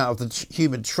money out of the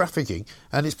human trafficking,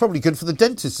 and it's probably good for the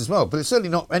dentists as well, but it's certainly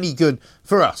not any good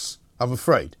for us, I'm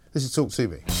afraid. This is Talk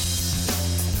TV.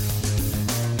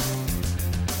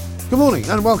 Good morning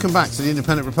and welcome back to the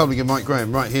Independent Republican Mike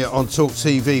Graham right here on Talk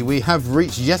TV. We have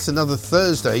reached yet another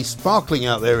Thursday, sparkling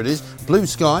out there it is, blue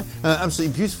sky,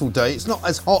 absolutely beautiful day. It's not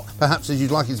as hot perhaps as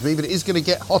you'd like it to be, but it is going to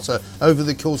get hotter over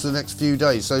the course of the next few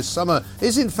days. So summer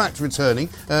is in fact returning.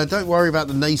 Don't worry about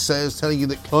the naysayers telling you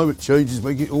that climate change is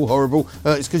making it all horrible.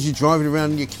 It's because you're driving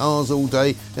around in your cars all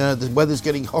day. The weather's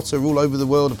getting hotter all over the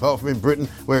world apart from in Britain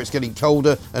where it's getting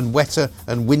colder and wetter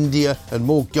and windier and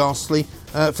more ghastly.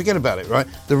 Forget about it, right?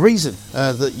 The reason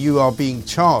that you are being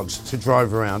charged to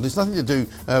drive around is nothing to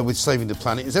do with saving the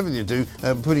planet. It's everything to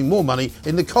do putting more money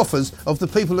in the coffers of the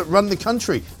people that run the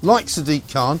country, like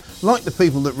Sadiq Khan, like the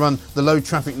people that run the low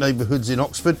traffic neighbourhoods in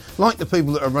Oxford, like the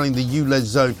people that are running the ULEZ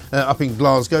zone up in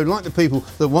Glasgow, like the people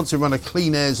that want to run a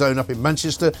clean air zone up in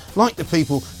Manchester, like the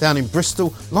people down in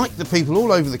Bristol, like the people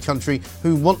all over the country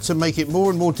who want to make it more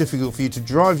and more difficult for you to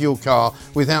drive your car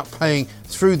without paying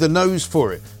through the nose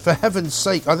for it. For heaven's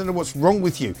sake, I don't know what's wrong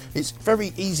with you. It's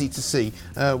very easy to see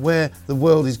where the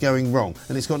world is going wrong,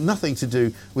 and it's got nothing to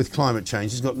do with climate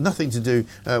change. It's got nothing to do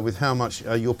with how much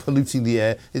you're polluting the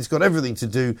air. It's got everything to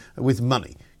do with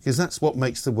money, because that's what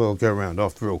makes the world go round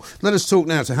after all. Let us talk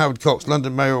now to Howard Cox,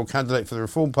 London mayoral candidate for the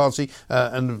Reform Party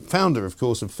and founder, of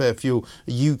course, of Fair Fuel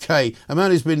UK, a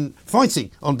man who's been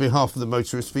fighting on behalf of the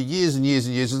motorists for years and years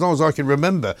and years, as long as I can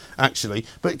remember, actually.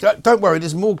 But don't worry,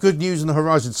 there's more good news on the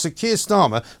horizon. Sir Keir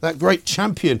Starmer, that great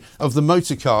champion of the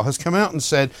motor car, has come out and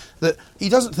said that he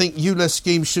doesn't think ULEZ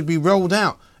schemes should be rolled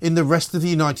out in the rest of the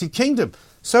United Kingdom.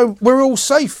 So we're all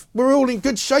safe. We're all in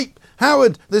good shape.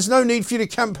 Howard, there's no need for you to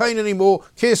campaign anymore.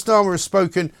 Keir Starmer has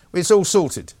spoken. It's all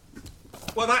sorted.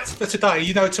 Well, that's for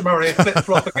today. Tomorrow it flips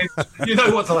flop again. You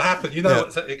know what'll happen. You know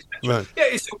what's right. Yeah,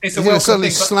 it's a welcome suddenly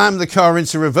thing, slam the car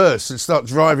into reverse and start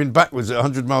driving backwards at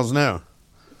 100 miles an hour.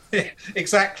 Yeah,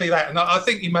 exactly that. And I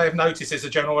think you may have noticed there's a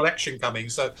general election coming.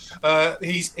 So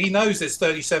he knows there's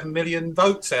 37 million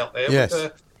votes out there. Yes.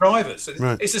 With, drivers.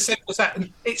 Right. It's as simple as that,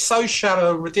 and it's so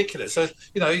shallow and ridiculous. So,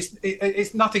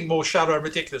 it's nothing more shallow and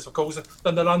ridiculous, of course,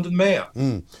 than the London mayor.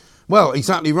 Well,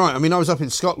 exactly right. I mean, I was up in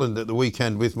Scotland at the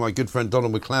weekend with my good friend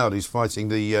Donald McLeod, who's fighting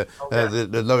the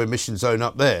low emission zone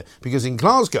up there. Because in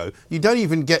Glasgow, you don't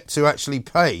even get to actually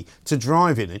pay to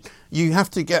drive in it. You have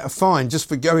to get a fine just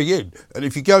for going in. And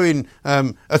if you go in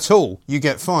at all, you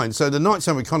get fined. So the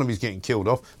nighttime economy is getting killed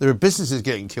off. There are businesses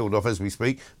getting killed off as we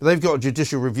speak. But they've got a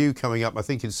judicial review coming up, I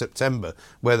think, in September,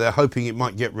 where they're hoping it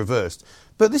might get reversed.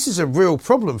 But this is a real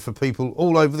problem for people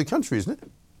all over the country, isn't it?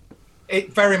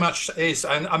 It very much is,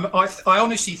 and I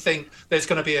honestly think there's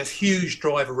going to be a huge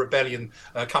driver rebellion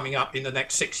coming up in the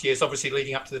next 6 years, obviously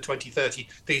leading up to the 2030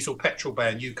 diesel petrol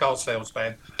ban, new car sales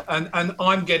ban. And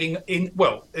I'm getting in,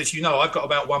 well, as you know, I've got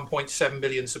about 1.7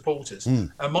 million supporters,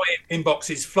 and my inbox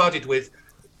is flooded with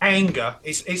anger.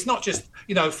 It's not just,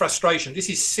 frustration. This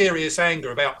is serious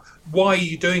anger about why are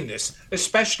you doing this?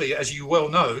 Especially, as you well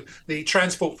know, the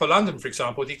Transport for London, for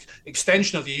example, the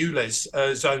extension of the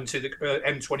ULEZ zone to the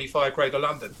M25 Greater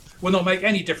London will not make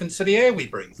any difference to the air we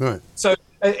breathe. Right. So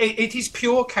it is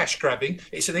pure cash grabbing.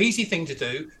 It's an easy thing to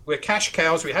do. We're cash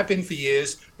cows. We have been for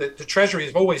years. The Treasury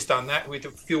has always done that with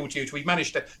the fuel duty. We've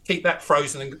managed to keep that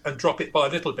frozen and drop it by a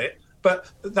little bit.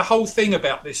 But the whole thing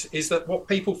about this is that what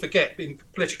people forget in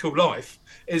political life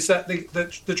is that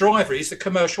the driver is the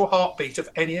commercial heartbeat of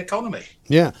any economy.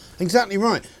 Yeah, exactly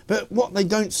right. But what they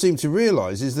don't seem to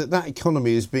realise is that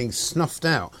economy is being snuffed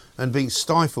out and being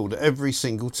stifled at every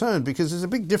single turn, because there's a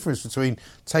big difference between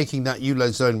taking that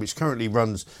ULEZ zone, which currently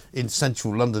runs in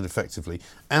central London effectively,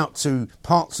 out to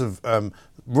parts of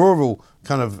rural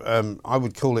kind of, I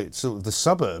would call it sort of the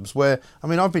suburbs, where, I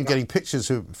mean, I've been getting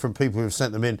pictures from people who have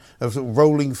sent them in of sort of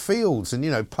rolling fields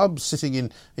and, pubs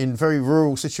sitting in very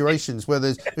rural situations where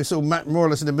they're sort of more or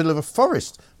less in the middle of a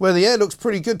forest, where the air looks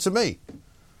pretty good to me.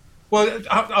 Well,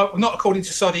 not according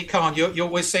to Sadiq Khan.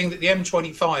 We're saying that the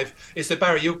M25 is the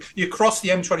barrier. You cross the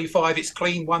M25, it's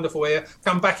clean, wonderful air.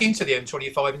 Come back into the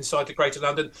M25 inside the Greater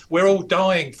London. We're all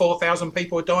dying. 4,000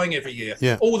 people are dying every year.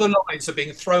 Yeah. All the lines are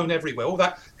being thrown everywhere. All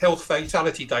that health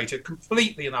fatality data,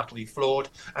 completely and utterly flawed.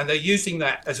 And they're using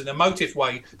that as an emotive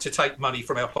way to take money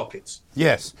from our pockets.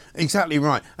 Yes, exactly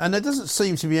right. And there doesn't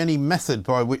seem to be any method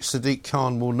by which Sadiq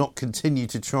Khan will not continue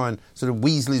to try and sort of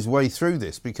weasel his way through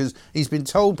this, because he's been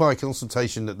told by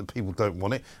consultation that the people don't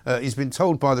want it. He's been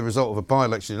told by the result of a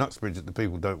by-election in Uxbridge that the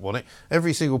people don't want it.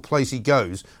 Every single place he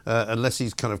goes, unless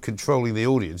he's kind of controlling the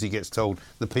audience, he gets told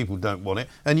the people don't want it.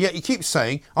 And yet he keeps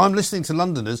saying, I'm listening to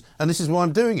Londoners and this is why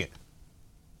I'm doing it.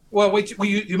 Well,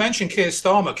 you mentioned Keir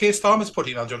Starmer. Keir Starmer's put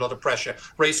him under a lot of pressure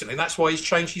recently, and that's why he's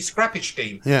changed his scrappage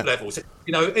scheme levels.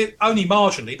 Only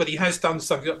marginally, but he has done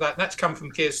something like that, and that's come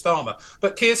from Keir Starmer.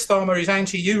 But Keir Starmer is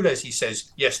anti-ULEZ, he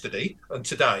says, yesterday and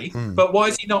today. But why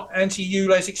is he not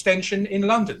anti-ULEZ extension in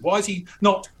London? Why is he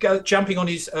not jumping on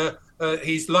his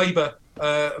Labour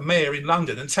mayor in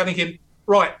London and telling him,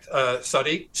 right,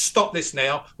 Sadiq, stop this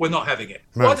now, we're not having it?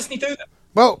 Right. Why doesn't he do that?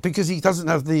 Well, because he doesn't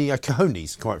have the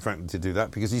cojones, quite frankly, to do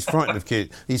that, because he's frightened of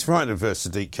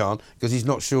Sadiq Khan, because he's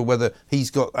not sure whether he's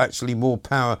got actually more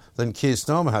power than Keir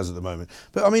Starmer has at the moment.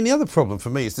 But, I mean, the other problem for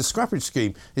me is the scrappage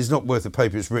scheme is not worth the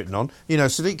paper it's written on.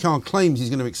 Sadiq Khan claims he's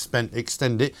going to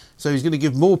extend it, so he's going to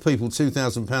give more people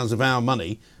 £2,000 of our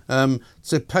money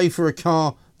to pay for a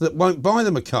car that won't buy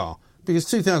them a car, because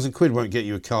 £2,000 won't get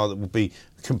you a car that will be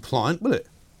compliant, will it?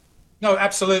 No,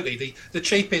 absolutely. The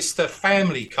cheapest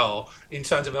family car in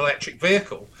terms of an electric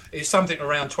vehicle is something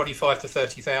around 25 to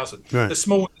 30,000. Right. The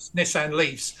smallest Nissan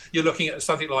Leafs, you're looking at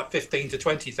something like 15 to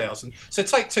 20,000. So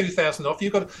take 2,000 off.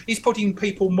 He's putting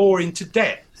people more into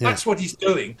debt. Yeah. That's what he's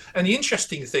doing. And the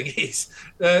interesting thing is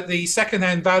the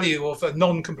second-hand value of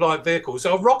non-compliant vehicles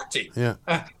are rocketing. Yeah.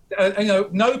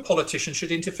 No politician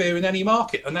should interfere in any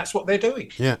market, and that's what they're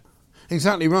doing. Yeah.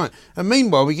 Exactly right. And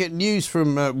meanwhile, we get news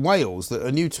from Wales that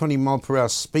a new 20-mile-per-hour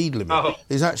speed limit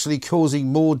is actually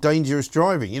causing more dangerous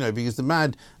driving, because the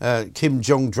mad Kim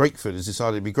Jong-Drakeford has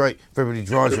decided it'd be great if everybody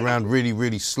drives around really,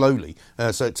 really slowly,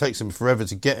 so it takes them forever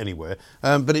to get anywhere.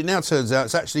 But it now turns out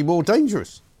it's actually more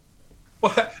dangerous.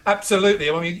 Well, absolutely.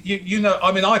 I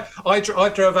mean, I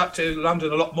drove up to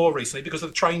London a lot more recently because of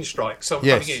the train strike. So I'm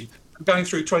coming in. Going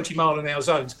through 20-mile-an-hour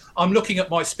zones, I'm looking at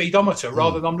my speedometer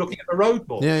rather than I'm looking at the road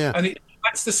more. Yeah. And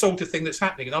that's the sort of thing that's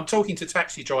happening. And I'm talking to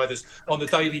taxi drivers on a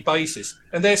daily basis,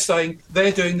 and they're saying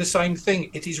they're doing the same thing.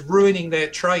 It is ruining their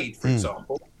trade, for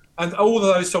example, and all of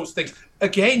those sorts of things.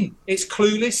 again, it's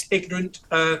clueless, ignorant,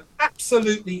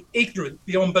 absolutely ignorant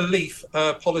beyond belief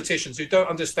politicians who don't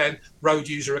understand road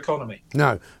user economy.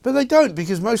 No, but they don't,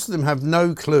 because most of them have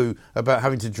no clue about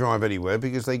having to drive anywhere,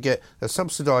 because they get a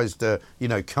subsidised,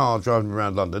 car driving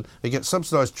around London. They get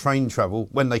subsidised train travel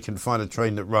when they can find a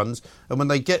train that runs, and when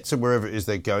they get to wherever it is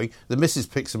they're going, the missus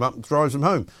picks them up and drives them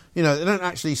home. They don't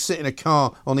actually sit in a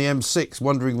car on the M6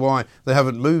 wondering why they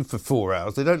haven't moved for 4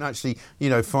 hours. They don't actually,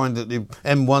 find that the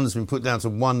M1's been put down to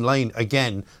one lane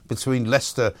again between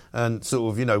Leicester and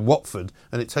sort of, Watford,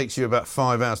 and it takes you about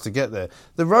 5 hours to get there.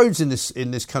 The roads in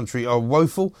this country are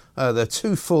woeful. They're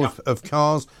too full of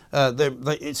cars.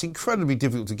 It's incredibly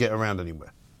difficult to get around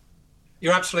anywhere.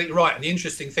 You're absolutely right. And the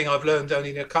interesting thing I've learned only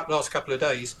in the last couple of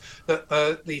days, that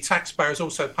the taxpayer is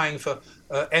also paying for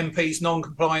MPs'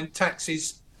 non-compliant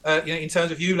taxes, in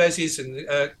terms of ULEZs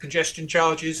and congestion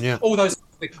charges, all those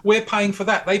things. We're paying for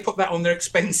that. They put that on their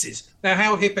expenses. Now,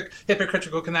 how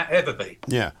hypocritical can that ever be?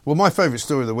 Yeah. Well, my favourite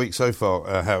story of the week so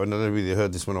far, Howard, and I don't know whether you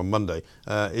heard this one on Monday,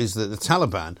 is that the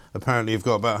Taliban apparently have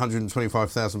got about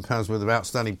 £125,000 worth of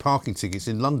outstanding parking tickets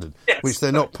in London, which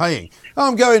they're not paying.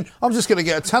 I'm just going to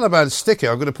get a Taliban sticker.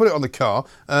 I'm going to put it on the car,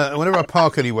 and whenever I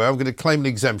park anywhere, I'm going to claim an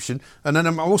exemption, and then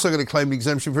I'm also going to claim an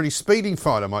exemption for any speeding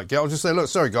fine I might get. I'll just say, look,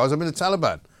 sorry guys, I'm in the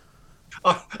Taliban.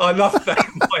 I love that.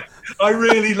 I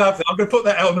really love that. I'm going to put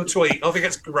that out on a tweet. I think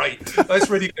it's great. That's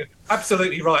really good.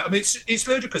 Absolutely right. I mean, it's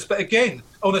ludicrous. But again,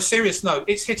 on a serious note,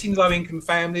 it's hitting low-income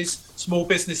families, small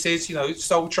businesses,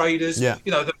 sole traders. Yeah.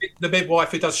 The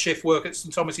midwife who does shift work at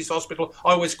St Thomas's Hospital.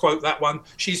 I always quote that one.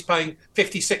 She's paying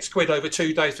 56 quid over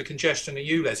 2 days for congestion and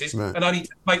ULEZs, and only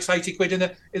makes 80 quid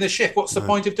in a shift. What's the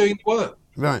point of doing the work?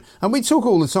 Right. And we talk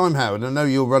all the time, Howard, I know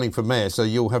you're running for mayor, so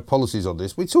you'll have policies on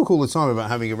this. We talk all the time about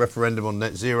having a referendum on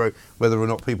net zero, whether or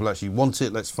not people actually want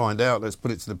it. Let's find out. Let's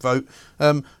put it to the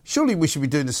vote. Surely we should be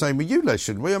doing the same with ULEZ,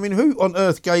 shouldn't we? I mean, who on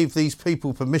earth gave these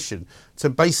people permission to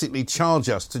basically charge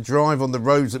us to drive on the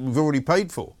roads that we've already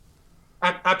paid for?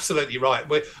 Absolutely right.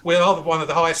 We are one of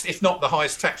the highest, if not the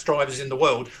highest, tax drivers in the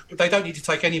world. But they don't need to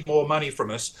take any more money from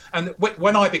us. And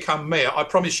when I become mayor, I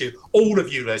promise you, all of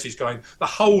ULEZ is going, the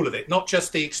whole of it, not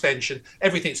just the extension.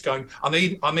 Everything's going.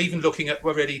 I'm even looking at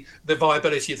already the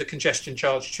viability of the congestion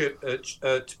charge too.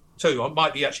 I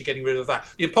might be actually getting rid of that.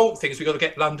 The important thing is we've got to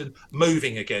get London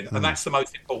moving again, and that's the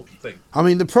most important thing. I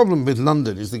mean, the problem with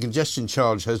London is the congestion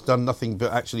charge has done nothing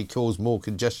but actually cause more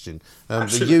congestion. The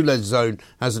ULEZ zone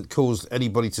hasn't caused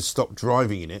anybody to stop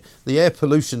driving in it. The air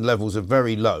pollution levels are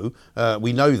very low.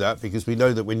 We know that because we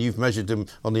know that when you've measured them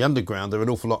on the underground, they're an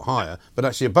awful lot higher. But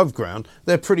actually above ground,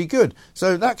 they're pretty good.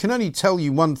 So that can only tell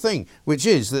you one thing, which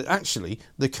is that actually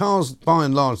the cars, by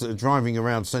and large, that are driving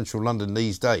around central London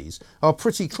these days are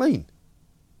pretty clean.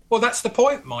 Well, that's the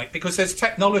point, Mike, because there's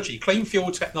technology. Clean fuel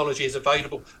technology is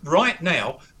available right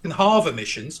now, can halve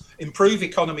emissions, improve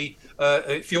economy,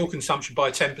 fuel consumption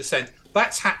by 10%.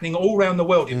 That's happening all around the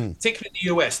world, particularly in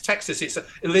the US. Texas, it's an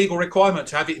illegal requirement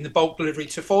to have it in the bulk delivery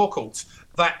to forecourts.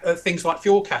 Things like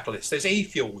fuel catalysts, there's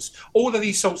e-fuels, all of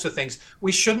these sorts of things.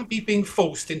 We shouldn't be being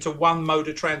forced into one mode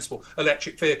of transport,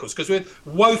 electric vehicles, because we're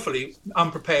woefully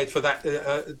unprepared for that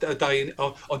day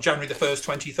on January the 1st,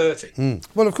 2030.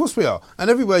 Well, of course we are. And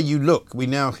everywhere you look, we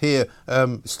now hear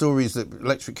stories that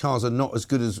electric cars are not as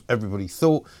good as everybody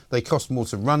thought. They cost more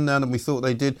to run now than we thought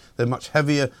they did. They're much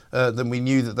heavier than we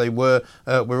knew that they were.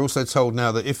 We're also told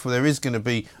now that if there is going to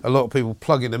be a lot of people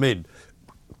plugging them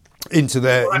into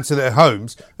their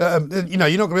homes, you're not going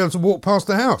to be able to walk past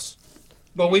the house.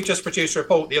 Well, we've just produced a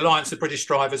report, the Alliance of British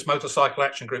Drivers Motorcycle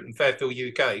Action Group in Fairfield,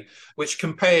 UK, which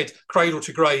compared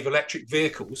cradle-to-grave electric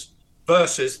vehicles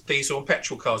versus diesel and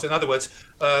petrol cars. In other words,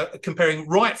 comparing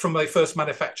right from they first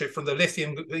manufactured, from the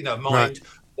lithium mined,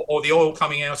 or the oil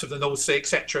coming out of the North Sea,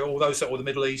 etc., all those, or the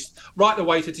Middle East, right the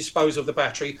way to dispose of the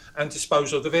battery and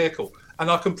dispose of the vehicle.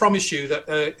 And I can promise you that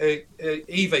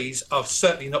EVs are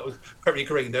certainly not very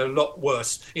green. They're a lot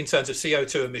worse in terms of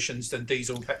CO2 emissions than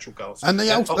diesel and petrol cars. And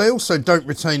they also don't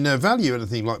retain their value,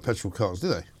 anything like petrol cars, do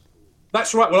they?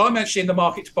 That's right. Well, I'm actually in the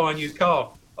market to buy a new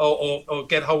car. Or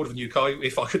get hold of a new car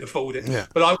if I could afford it. Yeah.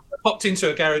 But I popped into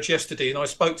a garage yesterday and I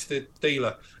spoke to the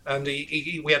dealer, and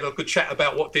we had a good chat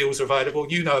about what deals are available.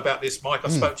 You know about this, Mike. I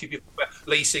spoke to you before about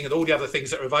leasing and all the other things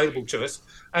that are available to us.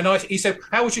 And he said,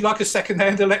 how would you like a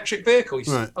second-hand electric vehicle?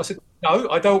 I said, no,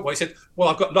 I don't. He said, well,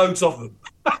 I've got loads of them.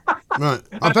 Right,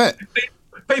 I bet.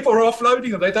 people are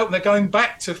offloading them. They're going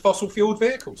back to fossil fueled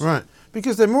vehicles. Right,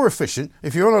 because they're more efficient.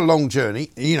 If you're on a long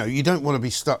journey, you don't want to be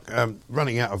stuck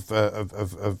running out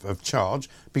of charge,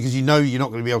 because you're not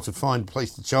going to be able to find a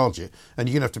place to charge it, and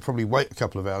you're going to have to probably wait a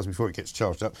couple of hours before it gets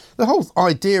charged up. The whole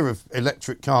idea of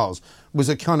electric cars was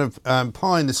a kind of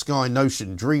pie-in-the-sky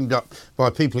notion dreamed up by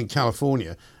people in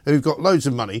California who've got loads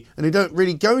of money and who don't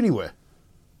really go anywhere.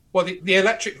 Well, the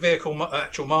electric vehicle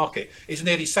actual market is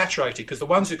nearly saturated, because the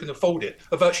ones who can afford it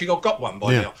have virtually got one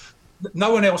by now.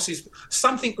 No one else is.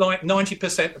 Something like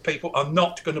 90% of people are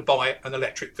not going to buy an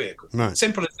electric vehicle. Right.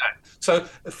 Simple as that. So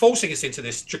forcing us into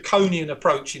this draconian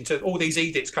approach, into all these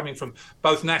edicts coming from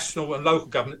both national and local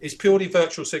government, is purely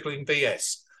virtual signalling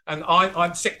BS. And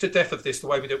I'm sick to death of this, the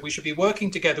way we do it. We should be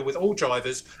working together with all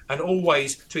drivers and all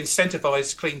ways to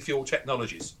incentivise clean fuel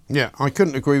technologies. Yeah, I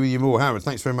couldn't agree with you more, Howard.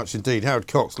 Thanks very much indeed. Howard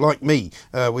Cox, like me,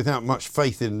 without much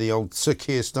faith in the old Sir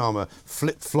Keir Starmer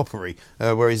flip-floppery,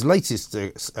 where his latest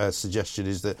suggestion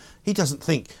is that he doesn't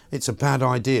think it's a bad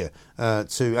idea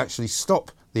to actually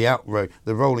stop the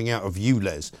rolling out of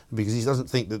ULEZ, because he doesn't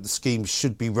think that the scheme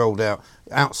should be rolled out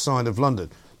outside of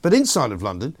London. But inside of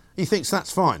London, he thinks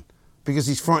that's fine, because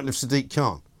he's frightened of Sadiq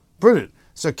Khan. Brilliant.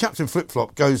 So Captain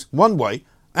Flip-Flop goes one way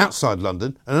outside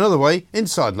London and another way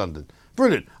inside London.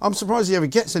 Brilliant. I'm surprised he ever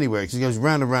gets anywhere, because he goes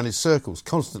round and round in circles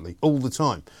constantly, all the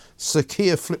time. Sir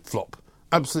Keir Flip-Flop.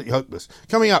 Absolutely hopeless.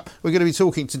 Coming up, we're going to be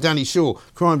talking to Danny Shaw,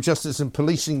 crime, justice and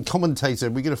policing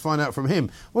commentator. We're going to find out from him,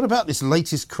 what about this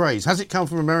latest craze? Has it come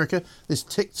from America? This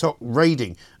TikTok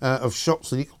raiding of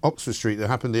shops in Oxford Street that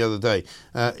happened the other day.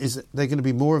 Is there going to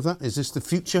be more of that? Is this the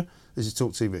future? This is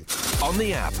Talk TV. On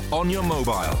the app, on your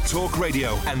mobile, Talk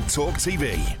Radio and Talk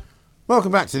TV.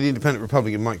 Welcome back to the Independent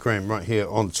Republican, Mike Graham, right here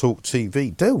on Talk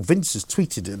TV. Dale Vince has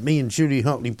tweeted at me and Julie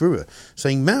Hartley-Brewer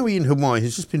saying, Maui in Hawaii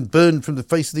has just been burned from the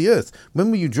face of the earth.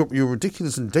 When will you drop your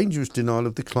ridiculous and dangerous denial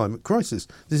of the climate crisis?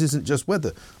 This isn't just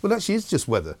weather. Well, actually, it's just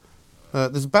weather.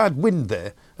 There's a bad wind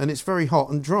there, and it's very hot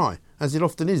and dry, as it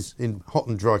often is in hot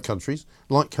and dry countries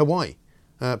like Hawaii,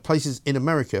 places in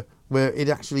America where it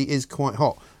actually is quite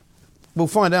hot. We'll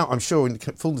find out, I'm sure, in the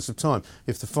fullness of time,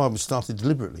 if the fire was started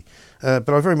deliberately. But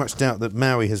I very much doubt that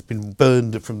Maui has been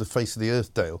burned from the face of the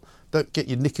earth, Dale. Don't get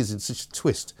your knickers in such a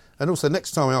twist. And also,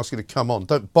 next time I ask you to come on,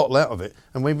 don't bottle out of it,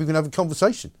 and maybe we can have a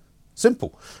conversation.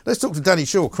 Simple. Let's talk to Danny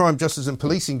Shaw, crime, justice and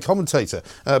policing commentator,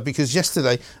 because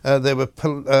yesterday there were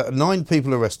 9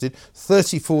 people arrested,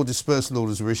 34 dispersal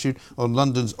orders were issued on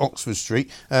London's Oxford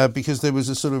Street because there was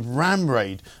a sort of ram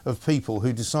raid of people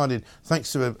who decided,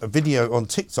 thanks to a video on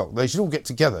TikTok, they should all get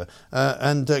together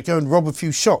and go and rob a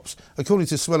few shops. According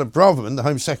to Suella Braverman, the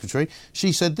Home Secretary,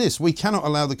 she said this: we cannot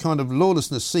allow the kind of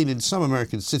lawlessness seen in some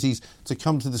American cities to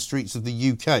come to the streets of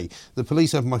the UK. The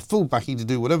police have my full backing to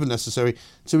do whatever necessary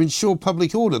to ensure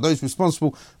public order. Those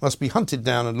responsible must be hunted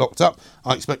down and locked up.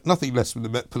 I expect nothing less from the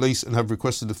Met Police and have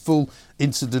requested a full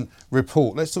incident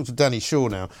report. Let's talk to Danny Shaw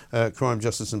now, crime,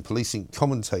 justice and policing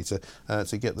commentator,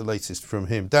 to get the latest from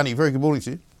him. Danny, very good morning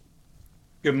to you.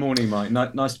 Good morning, Mike.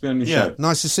 Nice to be on your show.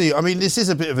 Nice to see you. I mean, this is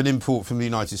a bit of an import from the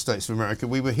United States of America.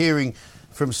 We were hearing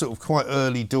from sort of quite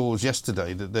early doors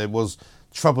yesterday that there was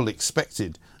trouble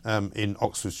expected in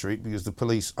Oxford Street because the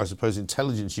police, I suppose,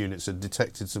 intelligence units had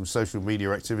detected some social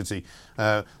media activity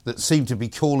that seemed to be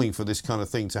calling for this kind of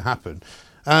thing to happen.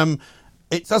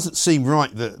 It doesn't seem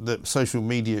right that social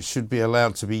media should be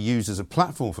allowed to be used as a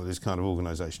platform for this kind of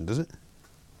organisation, does it?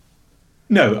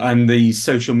 No, and the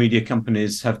social media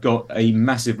companies have got a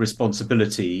massive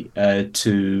responsibility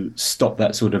to stop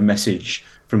that sort of message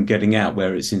from getting out,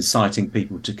 where it's inciting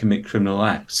people to commit criminal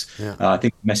acts. Yeah. I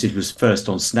think the message was first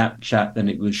on Snapchat, then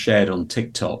it was shared on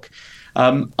TikTok.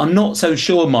 I'm not so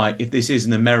sure, Mike, if this is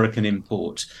an American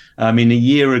import. I mean, a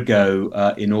year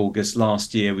ago, in August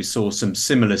last year, we saw some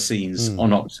similar scenes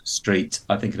on Oxford Street.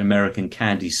 I think an American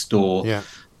candy store. Yeah.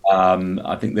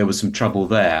 I think there was some trouble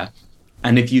there.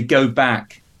 And if you go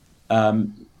back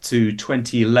to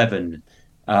 2011,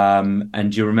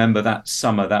 and you remember that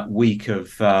summer, that week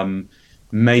of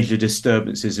major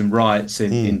disturbances and riots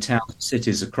in towns and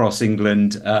cities across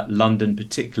England, London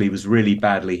particularly was really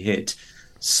badly hit,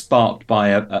 sparked by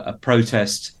a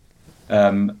protest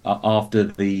after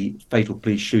the fatal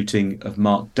police shooting of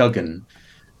Mark Duggan.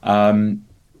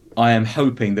 I am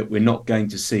hoping that we're not going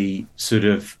to see sort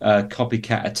of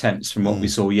copycat attempts from what we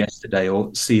saw yesterday,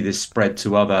 or see this spread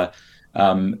to other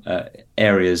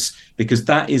areas, because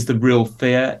that is the real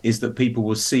fear, is that people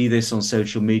will see this on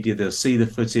social media, they'll see the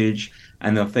footage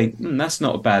and they'll think, that's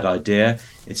not a bad idea.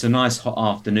 It's a nice hot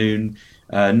afternoon.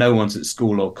 No one's at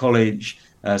school or college.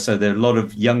 So there are a lot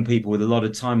of young people with a lot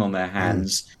of time on their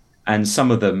hands. and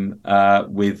some of them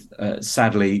with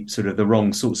sadly sort of the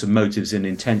wrong sorts of motives and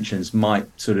intentions might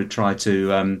sort of try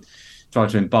to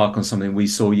embark on something we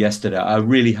saw yesterday. I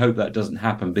really hope that doesn't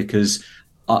happen, because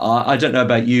I don't know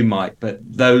about you, Mike, but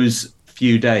those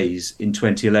few days in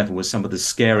 2011 were some of the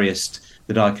scariest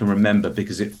that I can remember,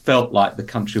 because it felt like the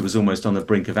country was almost on the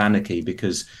brink of anarchy,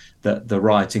 because the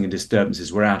rioting and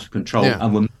disturbances were out of control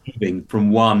and were moving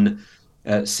from one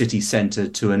city centre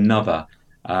to another.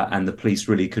 And the police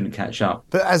really couldn't catch up.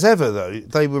 But as ever, though,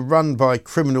 they were run by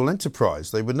criminal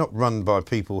enterprise. They were not run by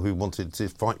people who wanted to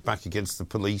fight back against the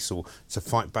police or to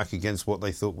fight back against what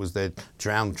they thought was their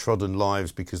downtrodden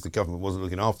lives because the government wasn't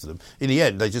looking after them. In the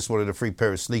end, they just wanted a free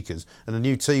pair of sneakers and a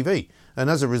new TV. And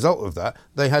as a result of that,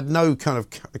 they had no kind of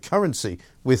currency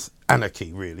with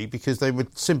anarchy, really, because they were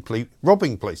simply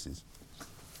robbing places.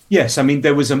 Yes, I mean,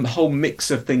 there was a whole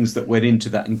mix of things that went into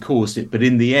that and caused it. But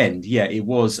in the end, it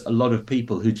was a lot of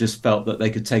people who just felt that they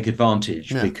could take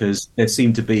advantage because there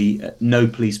seemed to be no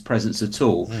police presence at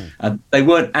all. They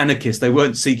weren't anarchists. They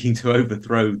weren't seeking to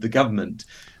overthrow the government.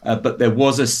 But there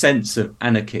was a sense of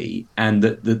anarchy, and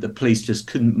that the police just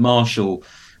couldn't marshal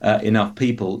enough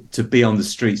people to be on the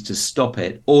streets to stop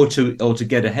it or to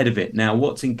get ahead of it. Now,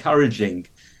 what's encouraging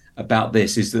about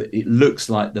this is that it looks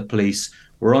like the police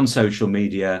were on social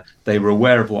media, they were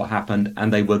aware of what happened,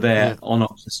 and they were there on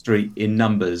Oxford Street in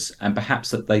numbers, and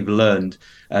perhaps that they've learned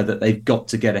that they've got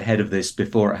to get ahead of this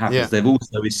before it happens. They've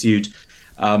also issued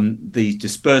the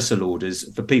dispersal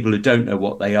orders. For people who don't know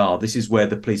what they are, this is where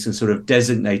the police can sort of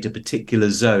designate a particular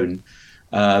zone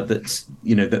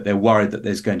that they're worried that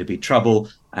there's going to be trouble,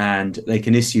 and they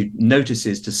can issue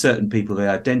notices to certain people they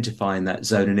identify in that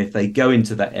zone, and if they go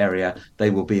into that area, they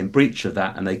will be in breach of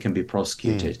that and they can be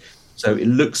prosecuted. So it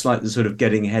looks like they're sort of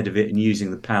getting ahead of it and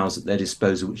using the powers at their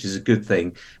disposal, which is a good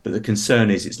thing. But the concern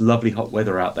is it's lovely hot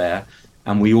weather out there.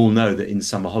 And we all know that in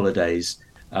summer holidays,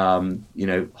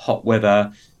 hot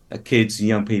weather, kids and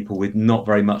young people with not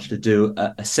very much to do,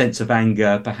 a sense of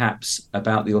anger, perhaps,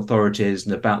 about the authorities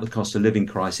and about the cost of living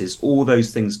crisis. All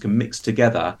those things can mix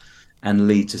together and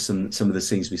lead to some of the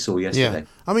scenes we saw yesterday.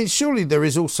 I mean, surely there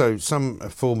is also some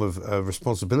form of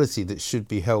responsibility that should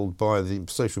be held by the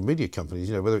social media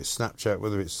companies, whether it's Snapchat,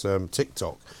 whether it's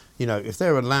TikTok. If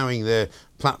they're allowing their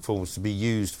platforms to be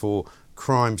used for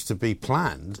crimes to be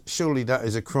planned, surely that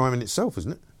is a crime in itself,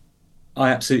 isn't it? I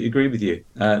absolutely agree with you.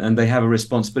 And they have a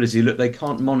responsibility. Look, they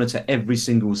can't monitor every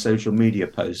single social media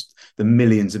post, the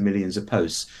millions and millions of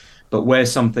posts. But where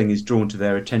something is drawn to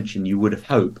their attention, you would have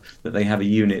hoped that they have a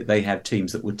unit, they have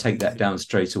teams that would take that down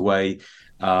straight away,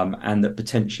 and that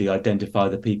potentially identify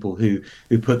the people who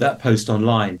put that post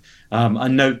online. I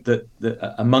note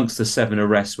that amongst the 7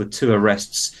 arrests were 2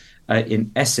 arrests in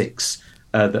Essex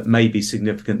that may be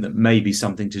significant, that may be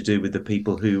something to do with the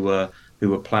people who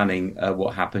were planning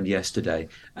what happened yesterday.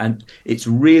 And it's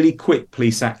really quick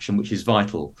police action, which is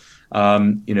vital.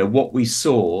 What we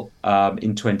saw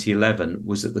in 2011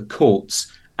 was that the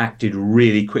courts acted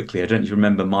really quickly. I don't know if you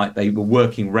remember, Mike, they were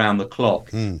working round the clock.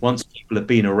 Once people had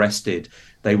been arrested,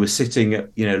 they were sitting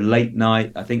at, late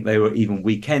night. I think they were even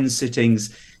weekend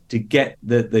sittings to get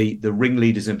the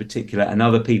ringleaders in particular and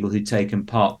other people who'd taken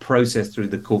part processed through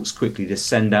the courts quickly to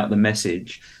send out the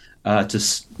message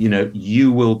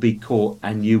you will be caught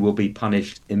and you will be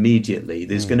punished immediately.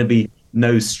 There's going to be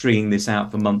no stringing this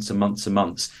out for months and months and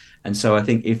months. And so I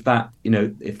think if that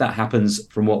happens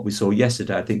from what we saw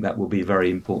yesterday, I think that will be a very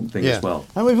important thing as well.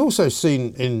 And we've also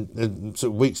seen in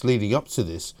sort of weeks leading up to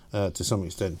this, to some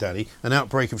extent, Danny, an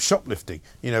outbreak of shoplifting.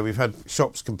 We've had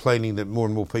shops complaining that more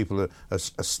and more people are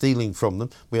stealing from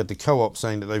them. We had the Co-op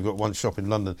saying that they've got one shop in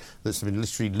London that's been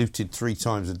literally looted 3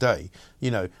 times a day.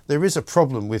 There is a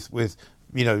problem with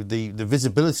the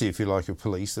visibility, if you like, of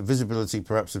police, the visibility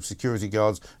perhaps of security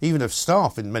guards, even of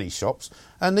staff in many shops.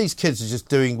 And these kids are just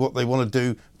doing what they want to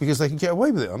do because they can get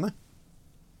away with it, aren't they?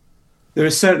 There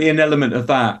is certainly an element of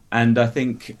that. And I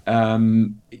think,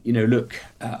 I've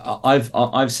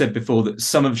said before that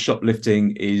some of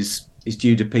shoplifting is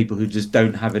due to people who just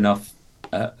don't have enough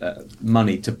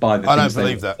money to buy the things. I don't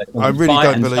believe that. I really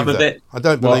don't believe that. I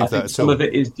don't believe that at all. Some of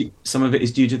it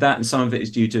is due to that, and some of it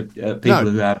is due to people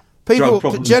who have drug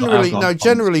problems.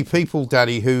 Generally, people,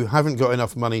 Daddy, who haven't got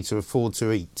enough money to afford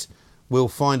to eat will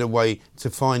find a way to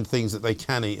find things that they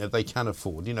can eat, that they can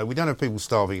afford. We don't have people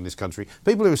starving in this country.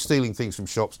 People who are stealing things from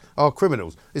shops are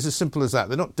criminals. It's as simple as that.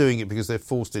 They're not doing it because they're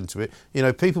forced into it.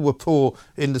 People were poor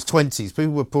in the 20s.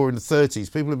 People were poor in the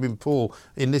 30s. People have been poor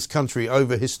in this country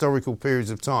over historical periods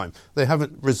of time. They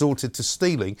haven't resorted to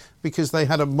stealing because they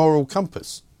had a moral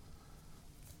compass.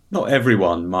 Not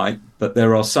everyone might, but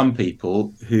there are some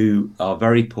people who are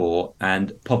very poor,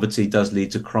 and poverty does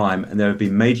lead to crime. And there have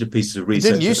been major pieces of research.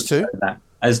 It didn't used to. That,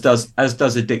 as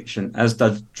does addiction, as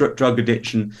does drug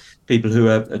addiction. People who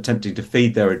are attempting to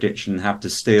feed their addiction have to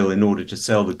steal in order to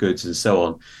sell the goods and so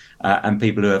on. And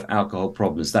people who have alcohol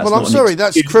problems. That's I'm sorry,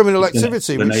 that's criminal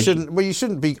activity. You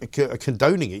shouldn't be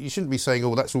condoning it. You shouldn't be saying,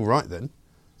 "Oh, that's all right." Then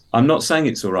I'm not saying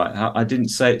it's all right. I didn't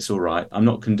say it's all right. I'm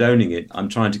not condoning it. I'm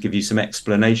trying to give you some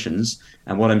explanations.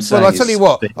 And what I'm saying. Well, I'll tell you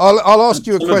what. I'll ask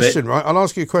you a question, right? I'll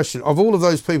ask you a question. Of all of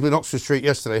those people in Oxford Street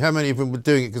yesterday, how many of them were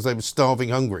doing it because they were starving,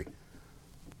 hungry?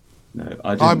 No,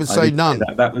 I would say none.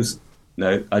 That was.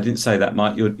 No, I didn't say that,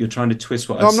 Mike. You're trying to twist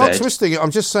what I said. I'm not twisting it.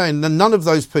 I'm just saying that none of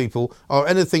those people are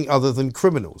anything other than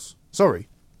criminals. Sorry.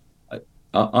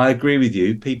 I agree with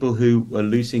you. People who were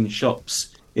looting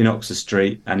shops in Oxford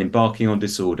Street and embarking on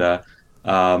disorder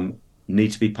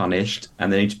need to be punished,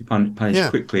 and they need to be punished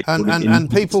quickly. And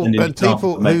people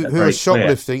who are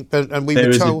shoplifting, and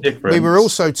we were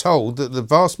also told that the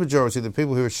vast majority of the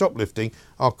people who are shoplifting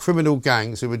are criminal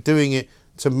gangs who are doing it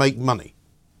to make money.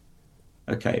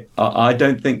 Okay, I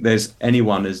don't think there's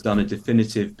anyone who's done a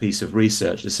definitive piece of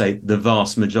research to say the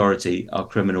vast majority are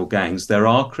criminal gangs. There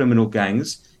are criminal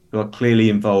gangs who are clearly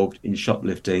involved in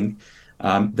shoplifting.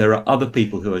 There are other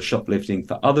people who are shoplifting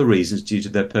for other reasons due to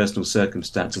their personal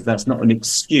circumstances. That's not an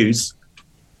excuse.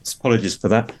 Apologies for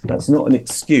that. That's not an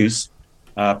excuse,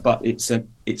 but it's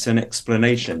an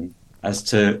explanation as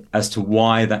to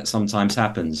why that sometimes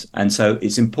happens. And so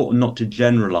it's important not to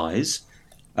generalise.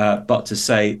 But to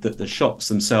say that the shops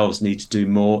themselves need to do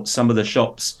more. Some of the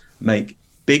shops make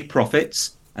big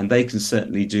profits, and they can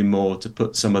certainly do more to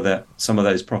put some of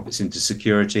those profits into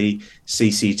security,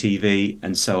 CCTV,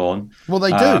 and so on. Well,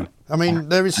 they do. I mean,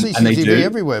 there is CCTV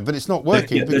everywhere, but it's not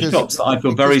working. The shops that I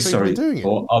feel very sorry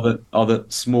for are the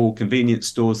small convenience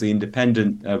stores, the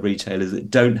independent retailers that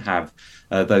don't have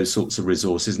those sorts of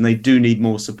resources, and they do need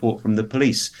more support from the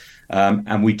police.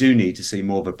 And we do need to see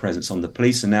more of a presence on the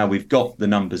police. And now we've got the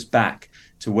numbers back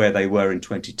to where they were in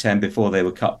 2010 before they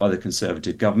were cut by the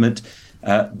Conservative government.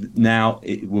 Now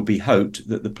it will be hoped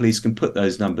that the police can put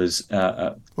those numbers.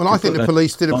 Well, I think the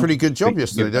police did a pretty good job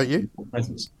yesterday, don't you?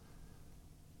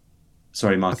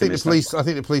 Sorry, Mark. I think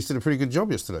the police did a pretty good job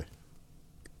yesterday.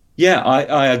 Yeah,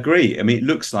 I agree. I mean, it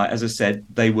looks like, as I said,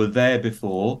 they were there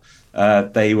before.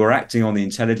 They were acting on the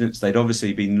intelligence. They'd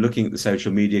obviously been looking at the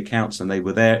social media accounts, and they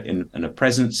were there in a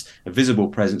presence, a visible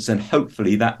presence. And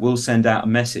hopefully that will send out a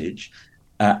message,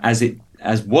 as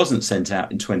wasn't sent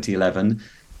out in 2011,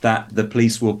 that the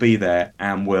police will be there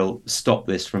and will stop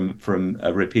this from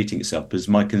repeating itself. Because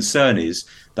my concern is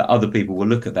that other people will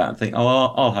look at that and think, oh,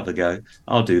 I'll have a go.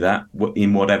 I'll do that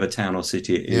in whatever town or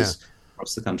city it is. Yeah.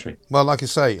 Across the country. Well, like I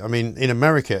say, I mean, in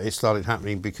America, it started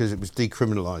happening because it was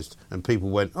decriminalised, and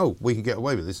people went, "Oh, we can get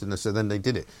away with this," and so then they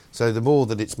did it. So the more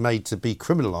that it's made to be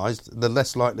criminalised, the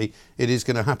less likely it is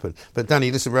going to happen. But Danny,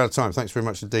 listen, we're out of time. Thanks very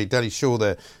much indeed, Danny Shaw.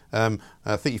 There,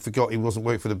 I think you forgot he wasn't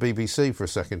working for the BBC for a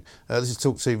second. This is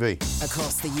Talk TV.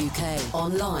 Across the UK,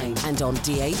 online and on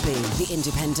DAB, the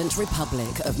Independent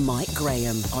Republic of Mike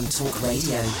Graham on Talk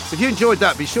Radio. If you enjoyed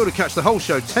that, be sure to catch the whole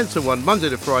show 10 to 1 Monday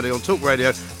to Friday on Talk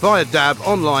Radio via DAB,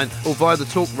 online or via the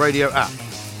Talk Radio app.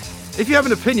 If you have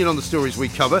an opinion on the stories we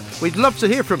cover, we'd love to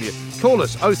hear from you. Call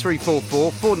us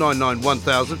 0344 499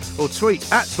 1000 or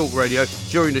tweet at Talk Radio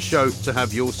during the show to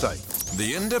have your say.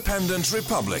 The Independent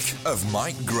Republic of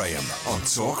Mike Graham on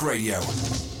Talk Radio.